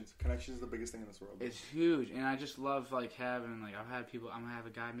 Connections. Connections is the biggest thing in this world. It's huge. And I just love, like, having, like, I've had people... I'm going to have a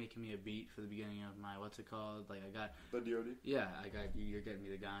guy making me a beat for the beginning of my... What's it called? Like, I got... The DOD? Yeah, you're getting me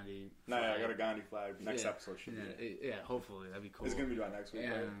the Gandhi flag. I got a Gandhi flag. Next episode should be. Yeah, hopefully. That'd be cool. It's going to be done next week,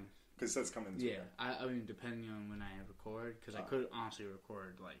 right? Because that's coming this week. I mean, depending on when I record, because I could honestly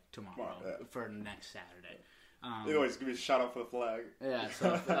record like tomorrow for next Saturday. Anyways, give me a shout out for the flag. Yeah,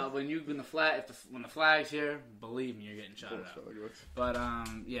 so when the flag's here, believe me, you're getting shout out. But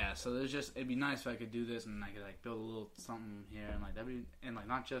so there's just it'd be nice if I could do this and I could like build a little something here and like like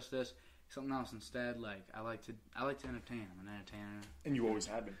not just this. Something else instead. Like I like to entertain. I'm an entertainer. And you always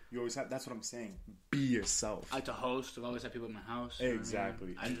have been. That's what I'm saying. Be yourself. I like to host. I've always had people in my house.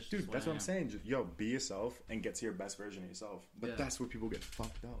 Exactly. I mean? That's what I'm saying. Just, be yourself and get to your best version of yourself. But that's where people get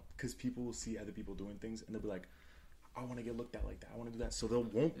fucked up because people will see other people doing things and they'll be like, I want to get looked at like that. I want to do that. So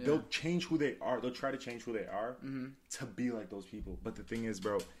they'll change who they are. They'll try to change who they are to be like those people. But the thing is,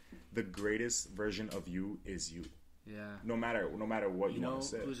 bro, the greatest version of you is you. Yeah. No matter what you want to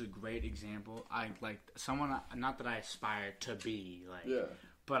say. It was a great example. I like someone. Not that I aspired to be like. Yeah.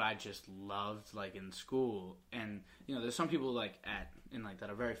 But I just loved like in school, and there's some people like that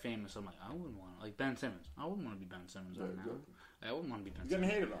are very famous. I'm like, I wouldn't want like Ben Simmons. I wouldn't want to be Ben Simmons right now. Like, I wouldn't want to be Ben Simmons.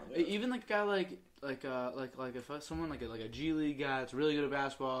 Getting hated on. Yeah. Even like a guy like if someone like a G League guy that's really good at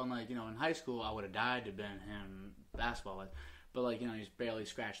basketball, and like in high school I would have died to been him basketball. But like he's barely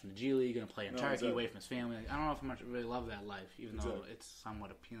scratching the G League, gonna play in Turkey, away from his family. Like, I don't know if I really love that life, even though it's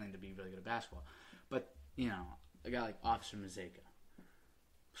somewhat appealing to be really good at basketball. But a guy like Officer Mazeka,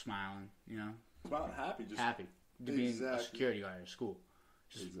 smiling, smiling, happy, being a security guard at school,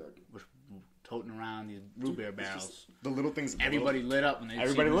 just toting around these root beer barrels. The little things. Everybody lit up when they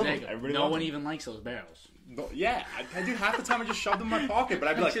see Mazeka. No one even likes those barrels. No, yeah, I do half the time. I just shoved them in my pocket, but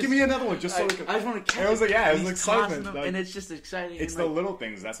I'd be like, "Give me another one, just so." I just want to catch. I was like, "Yeah, it was excitement," and it's just exciting. It's the little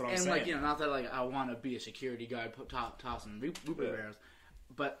things. That's what I'm saying. And like not that like I want to be a security guard tossing root beer barrels,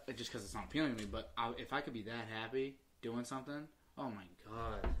 but just because it's not appealing to me. But if I could be that happy doing something, oh my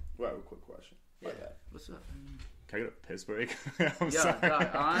god. Well, I have a quick question. Yeah. What's up? Can I get a piss break? I'm sorry. God,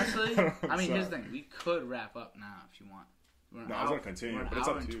 honestly, I mean, here's the thing: we could wrap up now if you want. No, I was gonna continue, but it's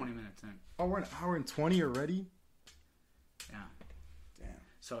up to you. 20 minutes in. Oh, we're an hour and 20 already. Yeah. Damn.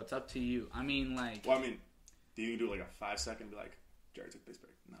 So it's up to you. I mean, like. Well, I mean, do you do like a 5-second? Be like, Gerry, take a piss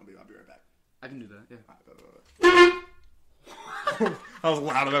break. And I'll be right back. I can do that. Yeah. That was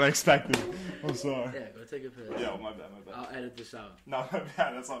louder than I expected. I'm sorry. Yeah, go take a piss. Yeah, my bad. I'll edit this out. No, my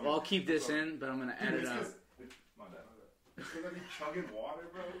bad. That's not me. Well, I'll keep this in, but I'm gonna edit out. My bad. It's because I be chugging water,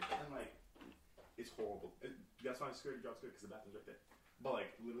 bro. And like, It's horrible. That's why I'm scared to drop because the bathroom's right there. But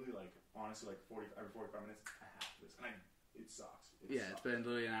like literally, like honestly, like every 45 minutes, I have to piss, and it sucks. It's been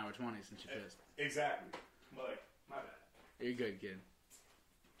literally an hour 20 since you pissed. Exactly. But like, my bad. You're good, kid.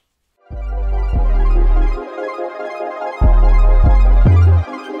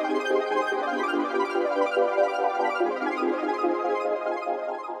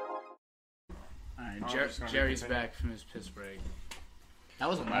 Alright, Gerry's back from his piss break. That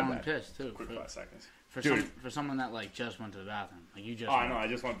was a long piss too. Quick 5 seconds. For someone that like just went to the bathroom, like you just. Oh, I know. I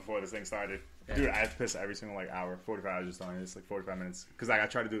just went before this thing started. Yeah. Dude, I have to piss every single like hour. 45 hours just telling you. It's like 45 minutes. Because like I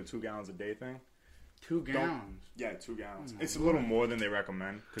try to do a 2 gallons a day thing. 2 gallons? Yeah, 2 gallons. It's a little more than they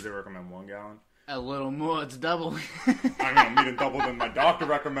recommend. Because they recommend 1 gallon. A little more, it's double. I mean, I'm eating double than my doctor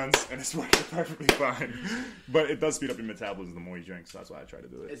recommends, and it's working perfectly fine. But it does speed up your metabolism the more you drink, so that's why I try to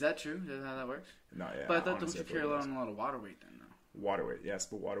do it. Is that true? Is that how that works? No, yeah. But I thought don't you carry a lot of water weight then, though? Water weight, yes,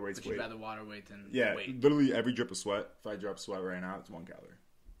 but water weight's weight. Would you rather water weight than weight? Literally every drip of sweat, if I drop sweat right now, it's 1 calorie.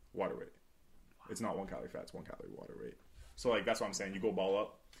 Water weight. Wow. It's not 1 calorie fat, it's 1 calorie water weight. So, like, that's what I'm saying. You go ball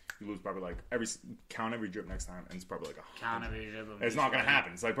up, you lose probably like count every drip next time, and it's probably like 100. Count every drip. It's not gonna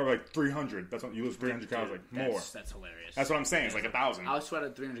happen. It's like probably like 300. That's what you lose 300 calories, like more. That's hilarious. That's what I'm saying. It's like 1,000. I was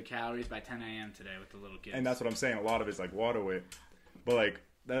sweating 300 calories by 10 a.m. today with the little kids. And that's what I'm saying. A lot of it's like water weight, but like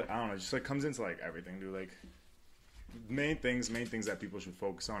that, I don't know. It just like comes into like everything, dude. Like main things that people should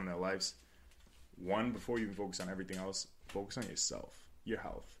focus on in their lives. One, before you can focus on everything else, focus on yourself, your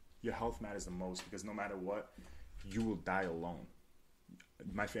health. Your health matters the most because no matter what, you will die alone.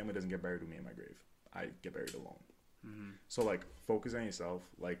 My family doesn't get buried with me in my grave. I get buried alone. Mm-hmm. So like, focus on yourself.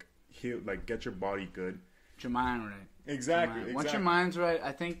 Like, heal. Like, get your body good. Get your mind right. Exactly. Once your mind's right,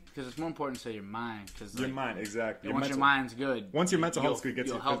 I think because it's more important to say your mind. Cause, like, your mind, exactly. Once your mind's good, once your mental health's good,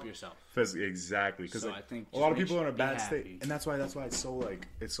 you'll help yourself. Exactly. Because like, I think a lot of people are in a bad state, and that's why it's so like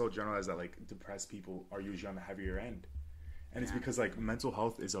it's so generalized that like depressed people are usually on the heavier end. And it's because like mental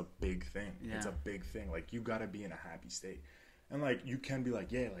health is a big thing. Yeah. It's a big thing. Like you gotta be in a happy state. And like you can be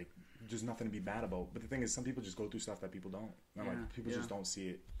like, yeah, like there's nothing to be bad about. But the thing is, some people just go through stuff that people don't. And like people just don't see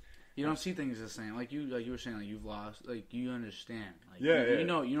it. You don't see things the same. Like you were saying, like you've lost. Like you understand. Like you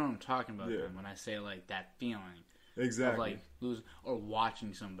know what I'm talking about when I say like that feeling. Exactly. Of like losing or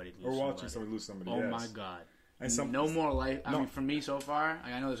watching somebody lose somebody. Oh my God. And no more life. I mean, for me so far,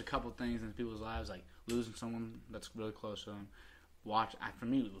 like, I know there's a couple things in people's lives, like losing someone that's really close to them. For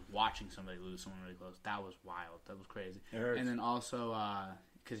me, watching somebody lose someone really close, that was wild. That was crazy. It hurts. And then also,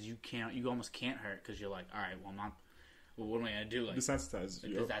 because you almost can't hurt because you're like, all right, well, what am I gonna do? Like, desensitize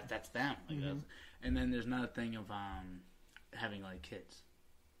you. That's them. Like, and then there's another thing of having like kids.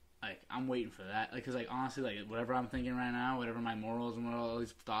 Like I'm waiting for that. Like, cause like honestly, like whatever I'm thinking right now, whatever my morals and what all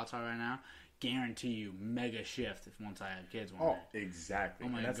these thoughts are right now, guarantee you mega shift if once I have kids one day. Exactly. Oh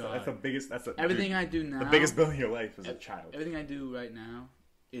my God. That's the biggest. Everything I do now. The biggest bill in your life is a child. Everything I do right now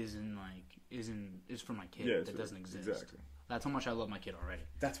is for my kid that doesn't exist. Exactly. That's how much I love my kid already.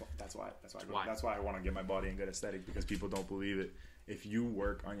 That's why I want to get my body in good aesthetic because people don't believe it. If you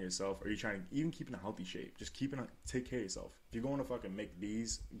work on yourself, or you're trying to even keep in a healthy shape, just take care of yourself. If you're going to fucking make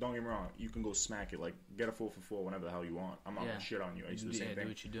these, don't get me wrong, you can go smack it. Like, get a 4 for 4 whenever the hell you want. I'm not gonna shit on you. I used to do the same thing. Do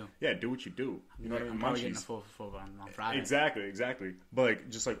what you do. Yeah, do what you do. You know what I mean? I'm probably getting a 4 for 4 on Friday. Exactly. But like,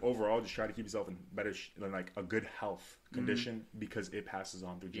 just like overall, just try to keep yourself in better, like a good health condition because it passes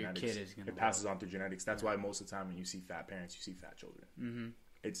on through genetics. Your kid is gonna passes on through genetics. That's why most of the time when you see fat parents, you see fat children. Mm-hmm.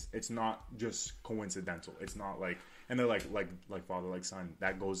 It's not just coincidental. It's not like, and they're like father, like son.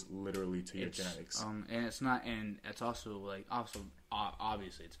 That goes literally to your genetics. And it's not, and it's also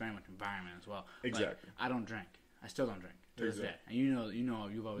obviously it's very much environment as well. Exactly. Like, I don't drink. I still don't drink to this day. And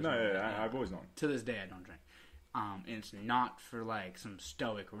you've always known. I've always known. To this day, I don't drink. And it's not for like some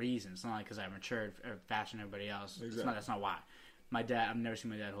stoic reason. It's not like because I matured faster than everybody else. Exactly. That's not why. My dad, I've never seen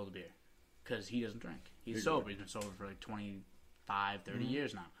my dad hold a beer because he doesn't drink. He's sober. He's been sober for like 30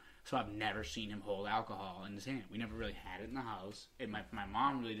 years now. So I've never seen him hold alcohol in his hand. We never really had it in the house. And my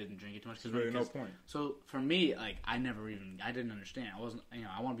mom really didn't drink it too much. There's really no point. So for me, like I didn't understand. I wasn't,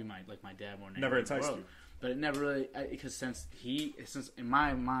 I want to be my dad more than never enticed you. But it never really, because since in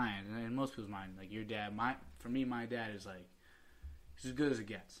my mind and in most people's mind, like your dad, for me, my dad is like, he's as good as it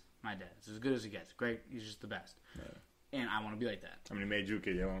gets. My dad is as good as it gets. Great, he's just the best. Yeah. And I want to be like that. I mean, he made you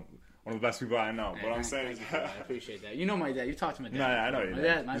kid, one of the best people I know. What I'm saying is, I appreciate that. You know my dad. You talked to my dad. No, I know you.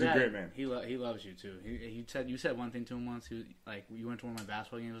 He's a great man. He loves you too. You said one thing to him once. He was like, you went to one of my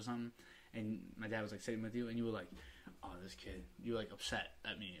basketball games or something, and my dad was like sitting with you, and you were like, "Oh, this kid." You were like upset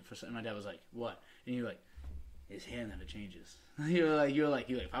at me and my dad was like, "What?" And you were like, his hair never changes. You're like,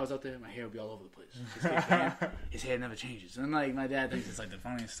 if I was out there, my hair would be all over the place. His hair never changes. And like, my dad thinks it's like the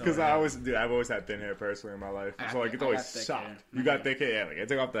funniest story. Because I've always had thin hair personally in my life. So like, it's always sucked. You got thick hair. Yeah, like I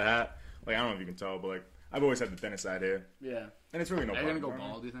took off the hat. Like, I don't know if you can tell, but like, I've always had the thinnest side hair. Yeah. And it's really no problem. Are you gonna go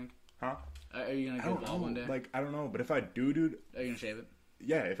bald, do you think? Huh? Are you gonna go bald one day? Like, I don't know. But if I do, dude. Are you gonna shave it?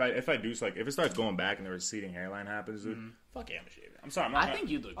 Yeah, if I do, so like, if it starts going back and the receding hairline happens, dude, fuck yeah, I'm gonna shave it. I'm sorry, I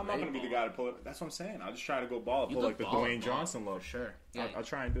think you'd look I'm not gonna be the guy to pull it. That's what I'm saying. I'll just try to go bald, pull like the Dwayne Johnson look. Sure. Yeah, I'll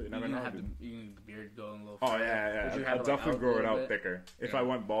try and do it. Never know, dude. You can the beard go a little. Oh yeah. I'll definitely grow it out thicker. If I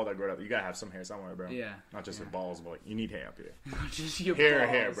went bald, I'd grow it out. You gotta have some hair somewhere, bro. Yeah. Not just your balls, but like, you need hair up here. Not just your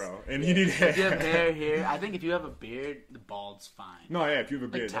hair, bro. And you need hair. If you have hair here, I think if you have a beard, the bald's fine. No, yeah, if you have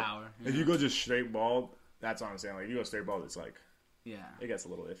a beard. Like Tower. If you go just straight bald, that's what I'm saying. Like, if you go straight bald, it's like. Yeah. It gets a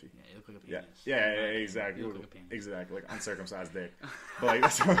little iffy. Yeah, you look like a penis. Yeah, exactly. You look like a penis. Exactly, like uncircumcised dick. But like,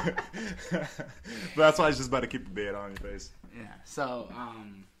 that's why it's just about to keep a beard on your face. Yeah. So,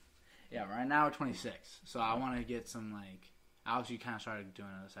 right now we're 26. So I want to get some like, obviously you kind of started doing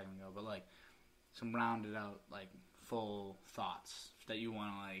it a second ago, but like some rounded out like full thoughts that you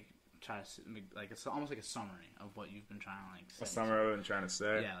want to like try to make, like it's almost like a summary of what you've been trying to like say. A summary of what I'm trying to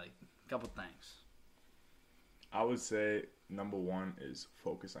say. Yeah, like a couple things. I would say number one is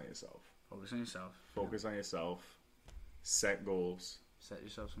focus on yourself. Focus on yourself. Focus on yourself. Set goals. Set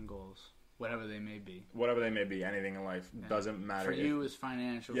yourself some goals, whatever they may be. Whatever they may be, anything in life doesn't matter. For you, is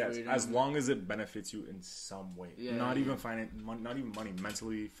financial. Yes, freedom. as long as it benefits you in some way. Yeah, not even money,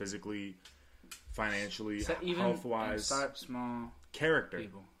 mentally, physically, financially, health wise. Start small. Character.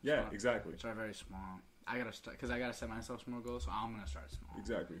 People. Yeah, exactly. Start very small. I gotta start because I gotta set myself small goals, so I'm gonna start small.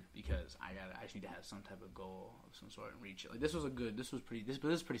 Exactly. Because I need to have some type of goal of some sort and reach it. Like this is pretty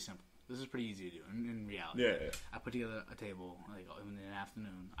simple. This is pretty easy to do in reality. Yeah. I put together a table like in the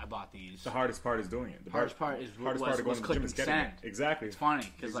afternoon. I bought these. The hardest part is doing it. The hardest part was clicking send. Exactly. It's funny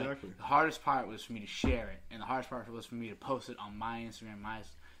because like the hardest part was for me to share it, and the hardest part was for me to post it on my Instagram, my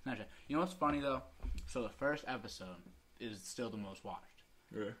Snapchat. You know what's funny though? So the first episode is still the most watched.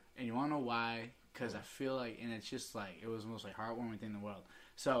 Yeah. And you want to know why? Because I feel like, and it's just like, it was the most like heartwarming thing in the world.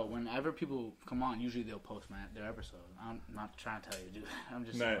 So whenever people come on, usually they'll post their episode. I'm not trying to tell you to do that. I'm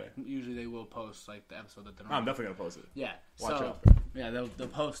just saying, like, usually they will post like the episode that they're on. I'm definitely gonna post it. Yeah. Watch out. Yeah, they'll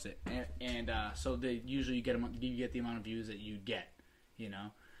post it, and so they usually you get the amount of views that you get, you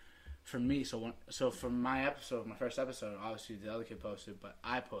know. For me, so for my episode, my first episode, obviously the other kid posted, but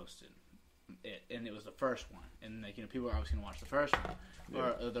I posted it, and it was the first one, and like people are obviously gonna watch the first one.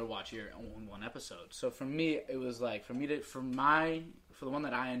 Or they'll watch your own one episode. So for me, it was like for the one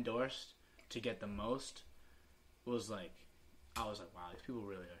that I endorsed to get the most was like I was like, wow, these people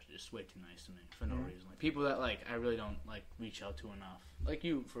really are just way too nice to me for no reason. Like people that like I really don't like reach out to enough. Like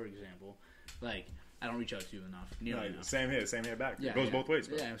you, for example, like I don't reach out to you enough. Nearly enough. Same here back. Yeah, it goes both ways.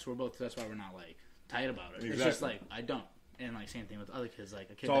 Bro. Yeah, so we're both. That's why we're not like tight about it. Exactly. It's just like I don't. And like same thing with other kids, like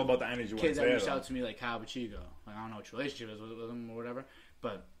a kid. It's all about the energy. Kids that reached out to me like Kyle Pachigo. Like I don't know what your relationship is with them or whatever,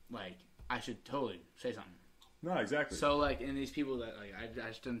 but like I should totally say something. No, exactly. So like, and these people that like I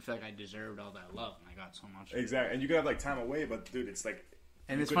just didn't feel like I deserved all that love, and I got so much. Exactly, and you could have like time away, but dude, it's like.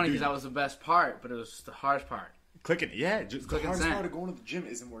 And it's funny because that was the best part, but it was the hardest part. Clicking, yeah. Just the hardest part of going to the gym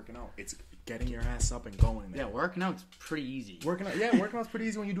isn't working out. It's getting your ass up and going. Yeah, working out's pretty easy. Working out's pretty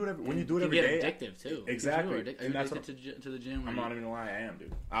easy when you do it every day. Get addictive too. Exactly. And that's addicted to the gym. I'm not even gonna lie, I am,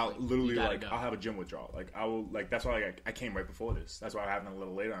 dude. I'll literally I'll have a gym withdrawal. Like I will that's why I came right before this. That's why I happened a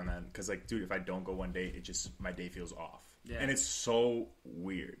little later on that because like, dude, if I don't go one day, it just my day feels off. Yeah. And it's so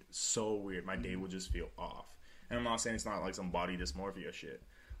weird, My day will just feel off. And I'm not saying it's not like some body dysmorphia shit.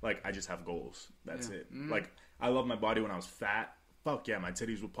 Like I just have goals. That's it. Mm-hmm. Like I loved my body when I was fat. Fuck yeah, my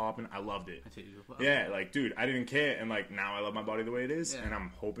titties were popping. I loved it. Yeah, like dude, I didn't care, and like now I love my body the way it is, and I'm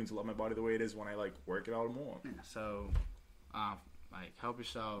hoping to love my body the way it is when I like work it out more. Yeah, so, like help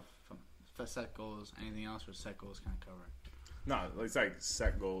yourself, set goals. Anything else with set goals kind of cover it? No, it's like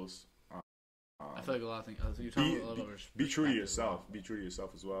set goals. I feel like a lot of things. You're talking a little be true to yourself. Be true to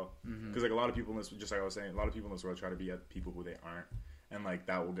yourself as well. Because like a lot of people in this, just like I was saying, a lot of people in this world try to be at people who they aren't, and like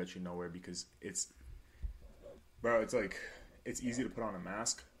that will get you nowhere because it's, bro. It's like. It's easy to put on a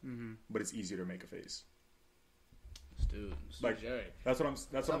mask, but it's easier to make a face. Dude, like Gerry. That's what I'm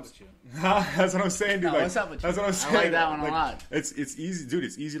saying, dude. No, like, what's up with that's you? What I'm saying. I like that one a lot. It's easy, dude.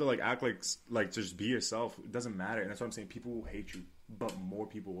 It's easy to like act like just be yourself. It doesn't matter, and that's what I'm saying. People will hate you, but more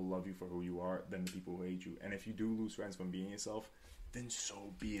people will love you for who you are than the people who hate you. And if you do lose friends from being yourself, then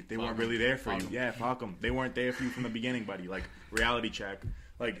so be it. They weren't really there for you. Yeah, fuck them. They weren't there for you from the beginning, buddy. Like, reality check.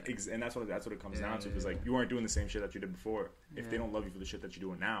 Like, and that's what it comes down to. Because, like, you weren't doing the same shit that you did before. If they don't love you for the shit that you're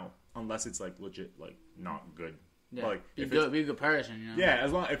doing now, unless it's, like, legit, like, not good. Yeah, like, be a good person, you know? Yeah,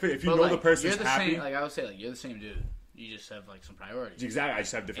 as long if you know the person's happy. Same, like, I would say, like, you're the same dude. You just have, like, some priorities. Exactly. I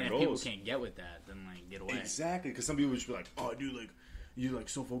just have different goals. And if people can't get with that, then, like, get away. Exactly. Because some people would just be like, oh, dude, like, you're, like,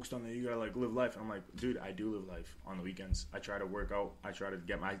 so focused on that. You gotta, like, live life. And I'm like, dude, I do live life on the weekends. I try to work out. I try to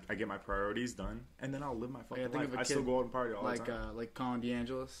get my priorities done. And then I'll live my fucking life. I still go out and party all the time. Like Colin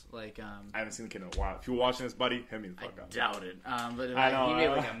DeAngelis. Like, I haven't seen the kid in a while. If you're watching this, buddy, hit me the fuck up. I doubt it. But he made,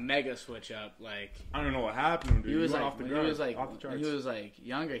 like, a mega switch up. Like, I don't know what happened, dude. He was, like, off the when he was, like,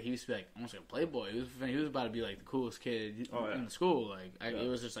 younger, he used to be, like, almost like a playboy. He was about to be, like, the coolest kid in school. Like, it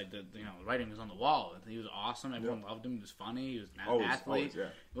was just, like, the writing was on the wall. He was awesome. Everyone loved him. He was funny. He was an athlete. He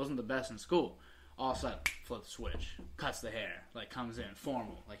wasn't the best in school. All of a sudden, flip the switch, cuts the hair, like, comes in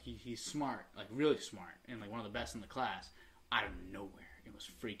formal, like, he's smart, like, really smart, and, like, one of the best in the class. Out of nowhere, it was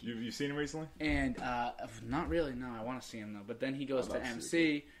freaky. You seen him recently? And not really. No, I want to see him though. But then he goes to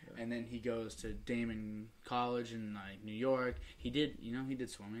MC, and then he goes to Damon College in, like, New York. He did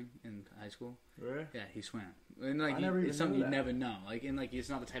swimming in high school. Really? Yeah, he swam. And, like, it's something you never know. Like, and, like, it's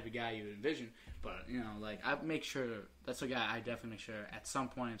not the type of guy you would envision. But, you know, like, I make sure that's a guy I definitely make sure at some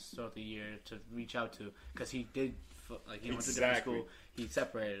point throughout the year to reach out to, because he did, like, he went to different school. He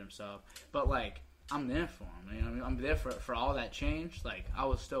separated himself. But, like, I'm there for him. You know what I mean? I'm there for all that change. Like, I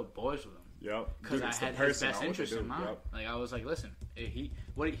was still boys with him. Yep. Because I had his best interest in mind. Yep. Like, I was like, listen,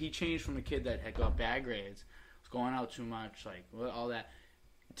 he changed from a kid that had got bad grades, was going out too much, like, all that,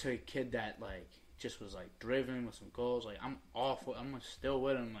 to a kid that, like, just was, like, driven with some goals. Like, I'm still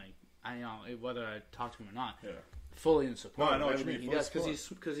with him. Like, whether I talk to him or not. Yeah. Fully in support of everything he does,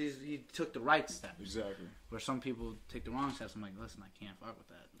 because he took the right steps. Exactly. Where some people take the wrong steps. I'm like, listen, I can't fuck with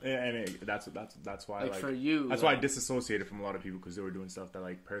that. Like, yeah, and that's why, like, for you, that's why I disassociated from a lot of people, because they were doing stuff that,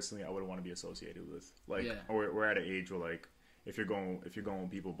 like, personally I wouldn't want to be associated with. Like, we're at an age where, like, if you're going with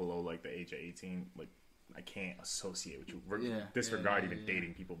people below, like, the age of 18, like, I can't associate with you. Disregard even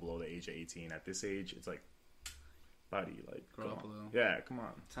dating people below the age of 18. At this age, it's like, buddy, like, grow up a little. Yeah, come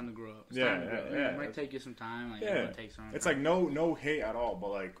on. It's time to grow up. It might take you some time. Like, it takes some it's time. Like, no hate at all, but,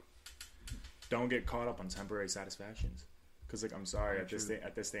 like, don't get caught up on temporary satisfactions. Because, like, I'm sorry, at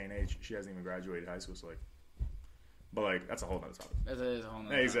this day and age, she hasn't even graduated high school, so, like, but, like, that's a whole nother topic. That is a whole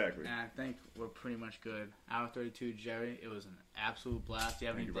nother exactly. topic. And I think we're pretty much good. Hour 32, Gerry. It was an absolute blast. Do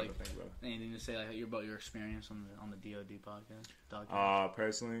you have anything to say, like, about your experience on the DOD podcast?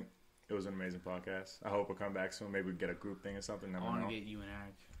 Personally, it was an amazing podcast. I hope we'll come back soon. Maybe we get a group thing or something. I want to get you and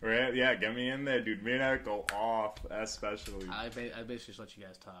Eric. Right? Yeah, get me in there, dude. Me and Eric go off, especially. I basically just let you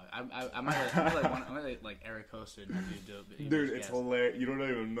guys talk. I might like Eric hosted and you do it. Dude, it's hilarious. You don't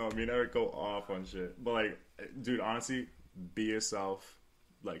even know. Me and Eric go off on shit. But, like, dude, honestly, be yourself.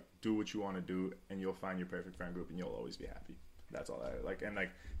 Like, do what you want to do, and you'll find your perfect friend group, and you'll always be happy. That's all I like. And, like,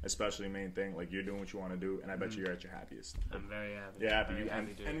 especially main thing, like, you're doing what you want to do, and I bet you're at your happiest. I'm very happy. Yeah,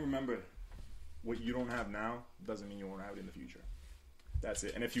 happy. And remember, what you don't have now doesn't mean you won't have it in the future. That's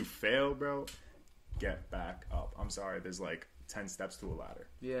it. And if you fail, bro, get back up. I'm sorry. There's, like, 10 steps to a ladder.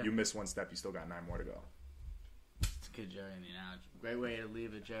 Yeah. You miss one step, you still got 9 more to go. It's a good Gerry analogy. Great way to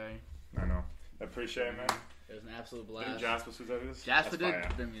leave it, Gerry. I know. I appreciate it, man. It was an absolute blast. Did Jasper switch over this? Jasper did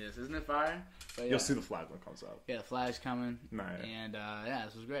bring me this. Isn't it fire? But, you'll see the flag when it comes out. Yeah, the flag's coming. Nah, and,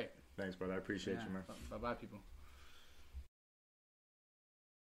 this was great. Thanks, brother. I appreciate you, man. Bye-bye, people.